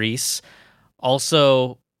Greece.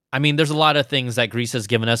 Also, I mean, there's a lot of things that Greece has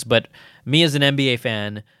given us, but me as an NBA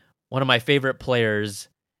fan, one of my favorite players,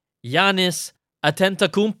 Giannis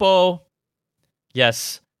Antetokounmpo.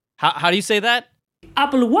 Yes. How do you say that?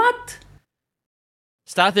 Apple what?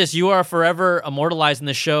 Stathis, you are forever immortalized in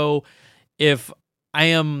the show. If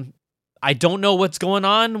I don't know what's going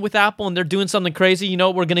on with Apple and they're doing something crazy, you know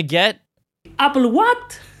what we're going to get? Apple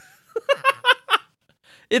what?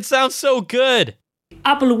 It sounds so good.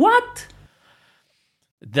 Apple what?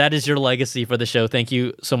 That is your legacy for the show. Thank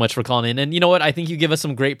you so much for calling in. And you know what? I think you give us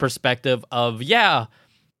some great perspective of,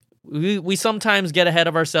 we sometimes get ahead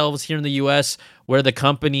of ourselves here in the US where the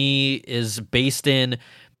company is based in.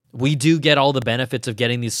 We do get all the benefits of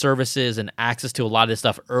getting these services and access to a lot of this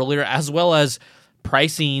stuff earlier, as well as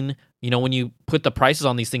pricing. When you put the prices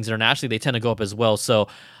on these things internationally, they tend to go up as well. So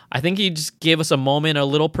I think you just gave us a moment, a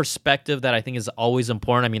little perspective that I think is always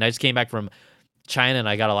important. I mean, I just came back from China and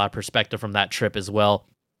I got a lot of perspective from that trip as well.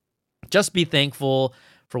 Just be thankful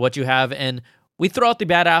for what you have. And we throw out the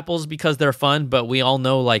bad apples because they're fun, but we all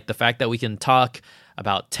know the fact that we can talk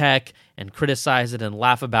about tech and criticize it and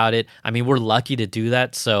laugh about it. I mean, we're lucky to do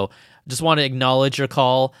that. So just want to acknowledge your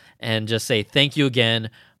call and just say thank you again.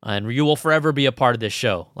 And you will forever be a part of this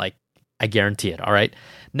show. I guarantee it. All right.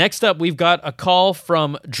 Next up, we've got a call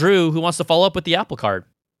from Drew who wants to follow up with the Apple Card.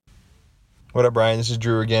 What up, Brian? This is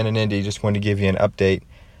Drew again in Indy. Just wanted to give you an update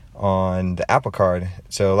on the Apple Card.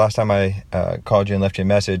 So last time I called you and left you a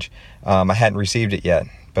message, I hadn't received it yet.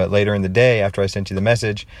 But later in the day, after I sent you the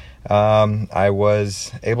message, I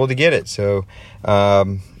was able to get it. So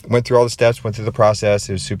went through all the steps, went through the process.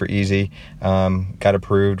 It was super easy. Got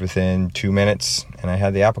approved within 2 minutes, and I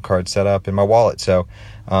had the Apple Card set up in my wallet. So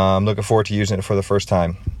I'm looking forward to using it for the first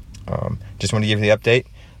time. Just wanted to give you the update.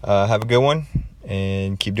 Have a good one,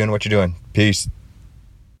 and keep doing what you're doing. Peace.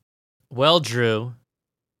 Well, Drew,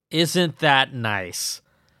 isn't that nice?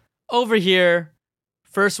 Over here,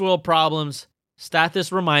 first world problems.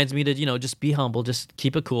 Stathis reminds me to, just be humble, just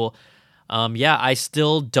keep it cool. I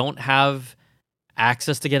still don't have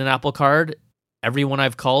access to get an Apple Card. Everyone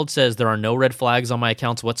I've called says there are no red flags on my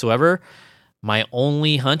accounts whatsoever. My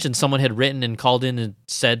only hunch, and someone had written and called in and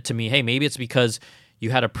said to me, hey, maybe it's because you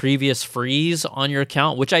had a previous freeze on your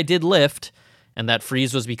account, which I did lift, and that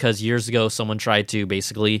freeze was because years ago someone tried to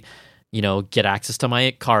basically, get access to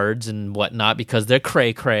my cards and whatnot because they're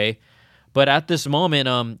cray-cray. But at this moment,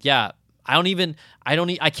 I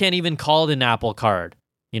can't even call it an Apple Card,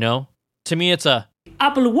 To me, it's a...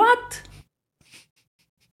 Apple what?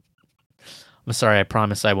 I'm sorry, I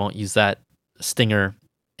promise I won't use that stinger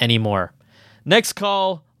anymore. Next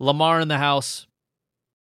call, Lamar in the house.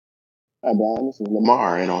 Hi, Brian. This is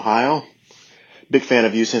Lamar in Ohio. Big fan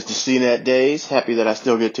of you since the CNET days. Happy that I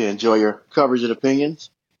still get to enjoy your coverage and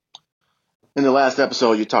opinions. In the last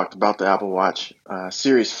episode, you talked about the Apple Watch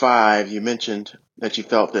Series 5. You mentioned that you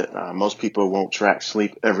felt that most people won't track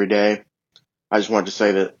sleep every day. I just wanted to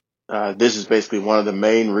say that this is basically one of the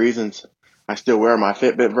main reasons I still wear my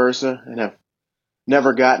Fitbit Versa and have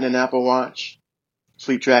never gotten an Apple Watch.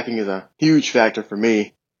 Sleep tracking is a huge factor for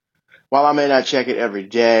me. While I may not check it every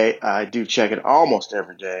day, I do check it almost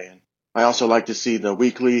every day. And I also like to see the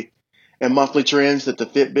weekly and monthly trends that the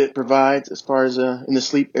Fitbit provides as far as in the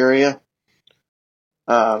sleep area.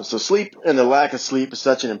 So sleep and the lack of sleep is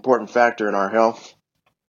such an important factor in our health.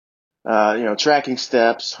 Tracking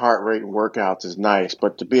steps, heart rate, and workouts is nice,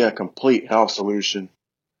 but to be a complete health solution,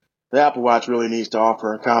 the Apple Watch really needs to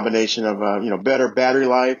offer a combination of, better battery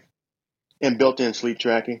life and built-in sleep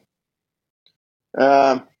tracking.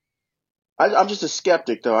 I'm just a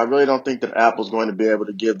skeptic, though. I really don't think that Apple's going to be able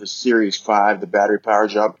to give the Series 5 the battery power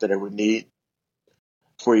jump that it would need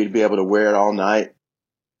for you to be able to wear it all night.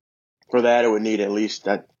 For that, it would need at least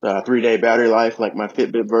that 3-day battery life like my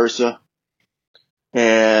Fitbit Versa.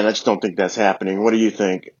 And I just don't think that's happening. What do you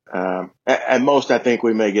think? At most, I think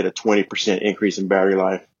we may get a 20% increase in battery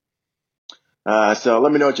life. So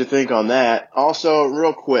let me know what you think on that. Also,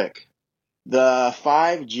 real quick, the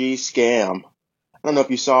 5G scam. I don't know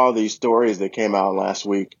if you saw these stories that came out last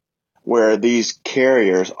week where these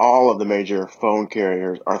carriers, all of the major phone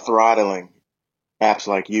carriers, are throttling apps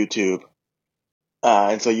like YouTube.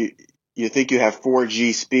 And so you think you have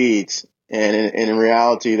 4G speeds, and in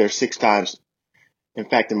reality, they're 6 times. In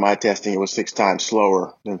fact, in my testing, it was 6 times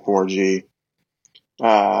slower than 4G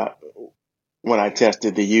when I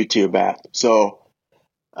tested the YouTube app. So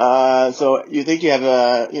you think you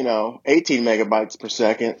have 18 megabytes per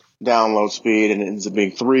second download speed, and it ends up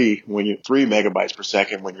being 3 megabytes per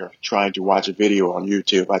second when you're trying to watch a video on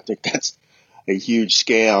YouTube. I think that's a huge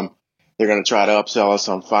scam. They're going to try to upsell us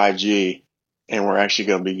on 5G, and we're actually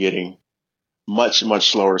going to be getting much,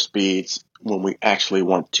 much slower speeds when we actually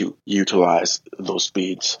want to utilize those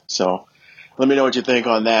speeds. So let me know what you think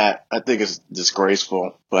on that. I think it's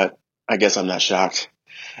disgraceful, but I guess I'm not shocked.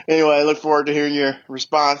 Anyway, I look forward to hearing your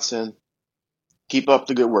response, and keep up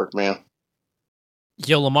the good work, man.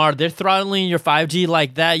 Yo, Lamar, they're throttling your 5G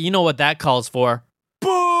like that. You know what that calls for.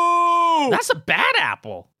 Boo! That's a bad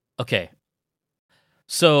Apple. Okay.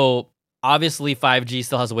 So, obviously, 5G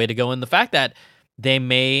still has a way to go. And the fact that they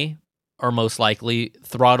may, or most likely,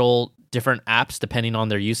 throttle different apps depending on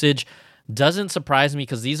their usage doesn't surprise me,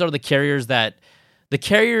 because these are the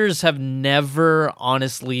carriers have never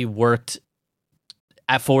honestly worked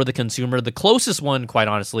for the consumer. The closest one, quite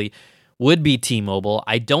honestly, would be T-Mobile.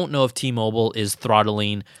 I don't know if T-Mobile is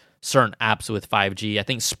throttling certain apps with 5G. I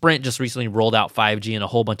think Sprint just recently rolled out 5G in a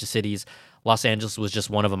whole bunch of cities. Los Angeles was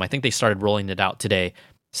just one of them. I think they started rolling it out today.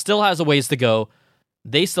 Still has a ways to go.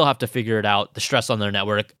 They still have to figure it out, the stress on their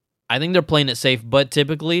network. I think they're playing it safe, but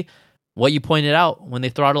typically, what you pointed out, when they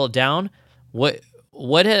throttle it down,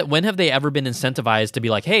 when have they ever been incentivized to be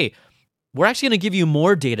like, hey, we're actually going to give you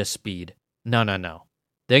more data speed? No.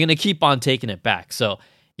 They're going to keep on taking it back. So,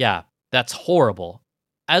 yeah, that's horrible.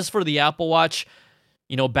 As for the Apple Watch,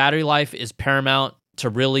 battery life is paramount to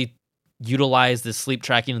really utilize this sleep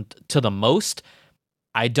tracking to the most.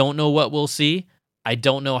 I don't know what we'll see. I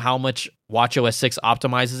don't know how much watchOS 6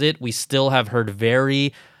 optimizes it. We still have heard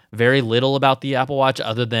very, very little about the Apple Watch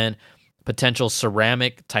other than potential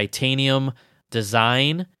ceramic titanium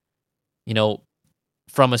design,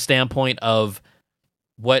 from a standpoint of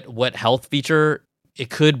what health feature it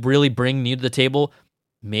could really bring new to the table.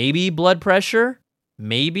 Maybe blood pressure,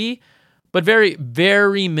 maybe, but very,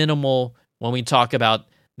 very minimal when we talk about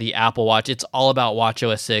the Apple Watch. It's all about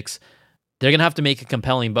watchOS 6. They're going to have to make it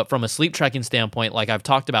compelling, but from a sleep tracking standpoint, like I've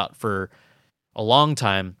talked about for a long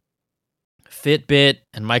time, Fitbit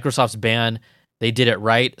and Microsoft's band, they did it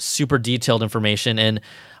right. Super detailed information. And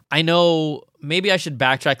I know maybe I should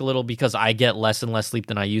backtrack a little because I get less and less sleep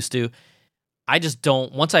than I used to. I just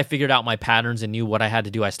don't. Once I figured out my patterns and knew what I had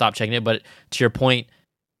to do, I stopped checking it. But to your point,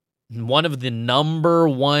 one of the number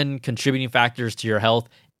one contributing factors to your health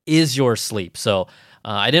is your sleep. So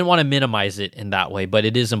I didn't want to minimize it in that way, but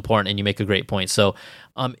it is important, and you make a great point. So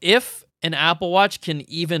if an Apple Watch can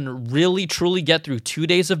even really, truly get through 2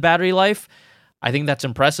 days of battery life, I think that's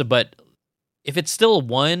impressive. But if it's still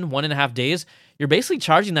 1.5 days, you're basically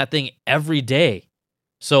charging that thing every day.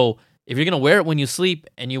 So if you're going to wear it when you sleep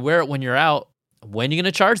and you wear it when you're out, when are you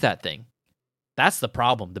going to charge that thing? That's the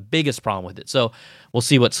problem, the biggest problem with it. So we'll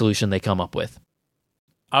see what solution they come up with.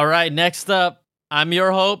 All right, next up, I'm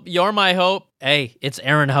your hope. You're my hope. Hey, it's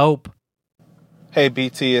Aaron Hope. Hey,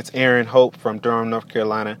 BT, it's Aaron Hope from Durham, North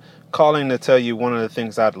Carolina, calling to tell you one of the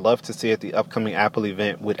things I'd love to see at the upcoming Apple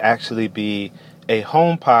event would actually be a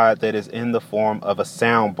HomePod that is in the form of a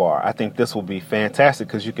sound bar. I think this will be fantastic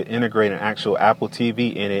because you could integrate an actual Apple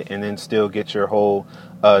TV in it and then still get your whole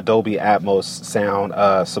Dolby Atmos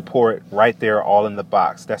sound support right there, all in the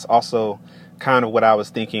box. That's also kind of what I was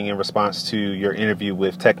thinking in response to your interview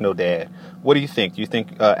with TechnoDad. What do you think? Do you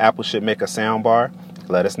think Apple should make a sound bar?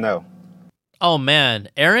 Let us know. Oh man,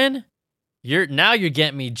 Aaron, you're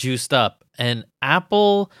getting me juiced up. An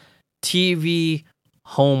Apple TV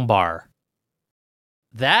home bar.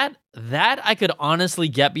 That I could honestly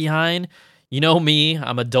get behind. You know me,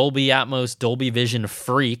 I'm a Dolby Atmos, Dolby Vision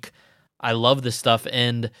freak. I love this stuff,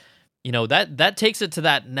 and you know that takes it to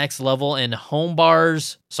that next level. And home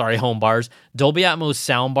bars, Dolby Atmos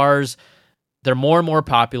sound bars, they're more and more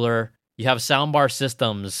popular. You have sound bar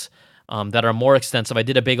systems that are more extensive. I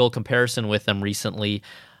did a big old comparison with them recently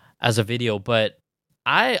as a video, but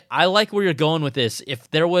I like where you're going with this.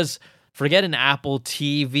 If there was, forget an Apple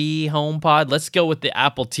TV HomePod, let's go with the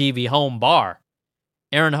Apple TV home bar.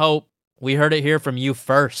 Aaron Hope, we heard it here from you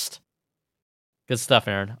first. Good stuff,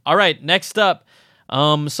 Aaron. All right, next up,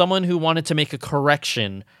 someone who wanted to make a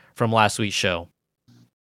correction from last week's show.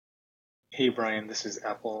 Hey, Brian, this is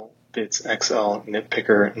Apple Bits XL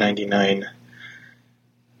Nitpicker 99.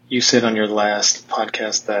 You said on your last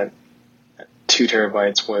podcast that 2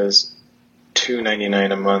 terabytes was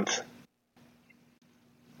 $2.99 a month.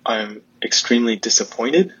 I'm extremely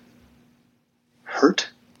disappointed, hurt,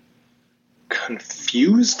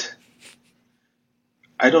 confused.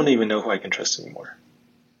 I don't even know who I can trust anymore.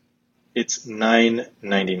 It's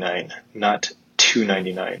 $9.99, not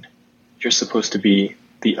 $2.99. You're supposed to be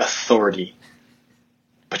the authority,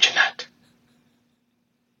 but you're not.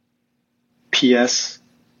 P.S.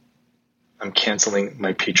 I'm canceling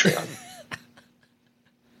my Patreon.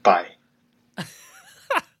 Bye.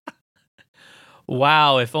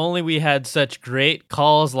 Wow, if only we had such great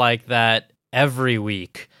calls like that every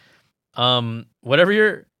week. Whatever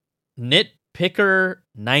your Nitpicker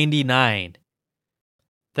 99.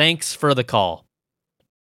 Thanks for the call.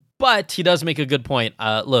 But he does make a good point.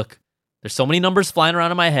 Look, there's so many numbers flying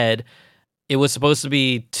around in my head. It was supposed to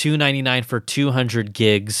be $2.99 for 200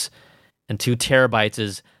 gigs, and 2 terabytes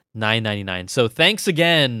is $9.99. So thanks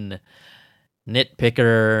again,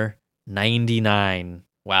 Nitpicker 99.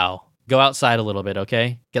 Wow. Go outside a little bit,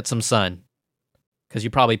 okay? Get some sun, because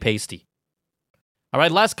you're probably pasty. All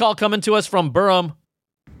right, last call coming to us from Burham.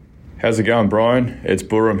 How's it going, Brian? It's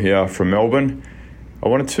Burham here from Melbourne. I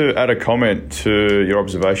wanted to add a comment to your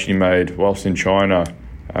observation you made whilst in China,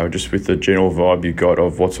 just with the general vibe you got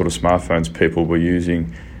of what sort of smartphones people were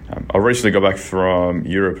using. I recently got back from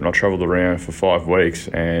Europe and I travelled around for 5 weeks,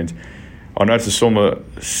 and I noticed a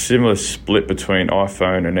similar split between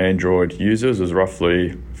iPhone and Android users. It was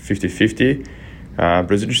roughly 50-50.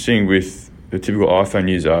 But it's interesting with the typical iPhone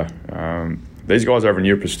user. These guys over in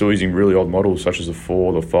Europe are still using really old models such as the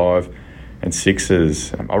 4, the 5 and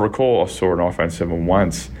 6s. I recall I saw an iPhone 7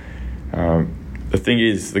 once. The thing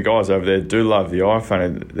is, the guys over there do love the iPhone,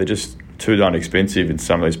 and they're just too darn expensive in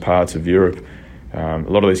some of these parts of Europe. A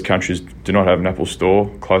lot of these countries do not have an Apple store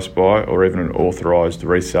close by or even an authorised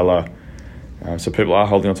reseller. So people are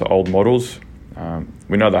holding on to old models.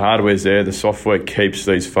 We know the hardware's there. The software keeps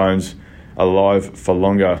these phones alive for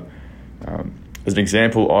longer. As an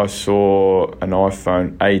example, I saw an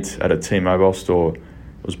iPhone 8 at a T-Mobile store.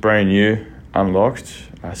 It was brand new, unlocked,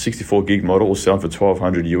 64 gig model, was selling for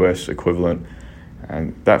 $1,200 US equivalent.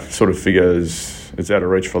 And that sort of figure is out of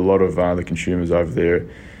reach for a lot of the consumers over there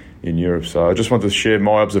in Europe. So I just wanted to share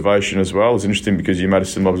my observation as well. It's interesting because you made a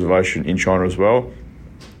similar observation in China as well.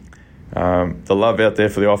 The love out there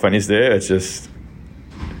for the iPhone is there. It's just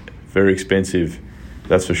very expensive,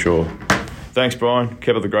 that's for sure. Thanks, Brian.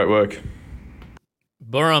 Keep up the great work.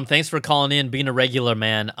 Burham, thanks for calling in, being a regular,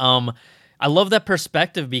 man. I love that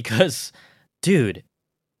perspective because, dude,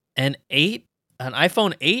 an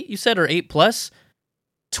iPhone 8, you said, or 8 Plus,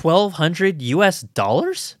 $1,200 US?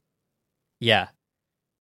 Yeah.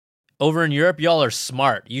 Over in Europe, y'all are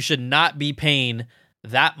smart. You should not be paying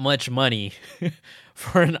that much money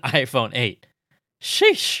for an iPhone 8.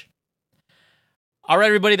 Sheesh. All right,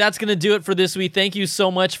 everybody, that's going to do it for this week. Thank you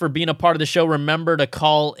so much for being a part of the show. Remember to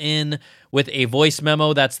call in with a voice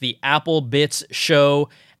memo. That's the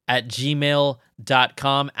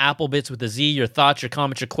applebitsshow@gmail.com. Applebits with a Z. Your thoughts, your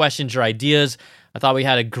comments, your questions, your ideas. I thought we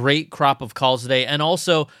had a great crop of calls today. And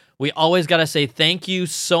also, we always got to say thank you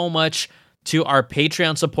so much to our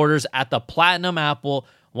Patreon supporters at the Platinum Apple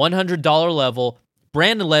 $100 level.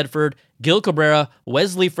 Brandon Ledford, Gil Cabrera,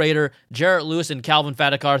 Wesley Frater, Jarrett Lewis, and Calvin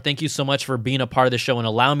Fadakar. Thank you so much for being a part of the show and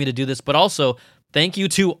allowing me to do this. But also, thank you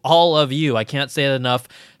to all of you. I can't say it enough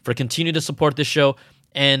for continuing to support this show.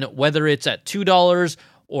 And whether it's at $2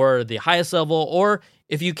 or the highest level, or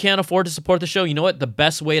if you can't afford to support the show, you know what? The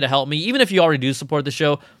best way to help me, even if you already do support the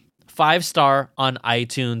show, 5-star on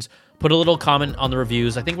iTunes. Put a little comment on the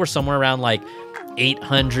reviews. I think we're somewhere around like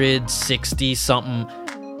 860 something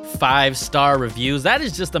 5-star reviews. That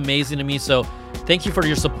is just amazing to me. So thank you for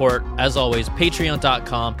your support. As always,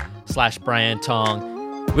 patreon.com/Brian Tong.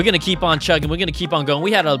 We're going to keep on chugging. We're going to keep on going.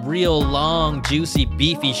 We had a real long, juicy,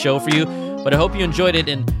 beefy show for you, but I hope you enjoyed it,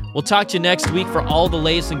 and we'll talk to you next week for all the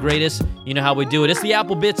latest and greatest. You know how we do it. It's the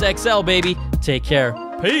Apple Bitz XL, baby. Take care.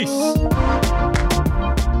 Peace.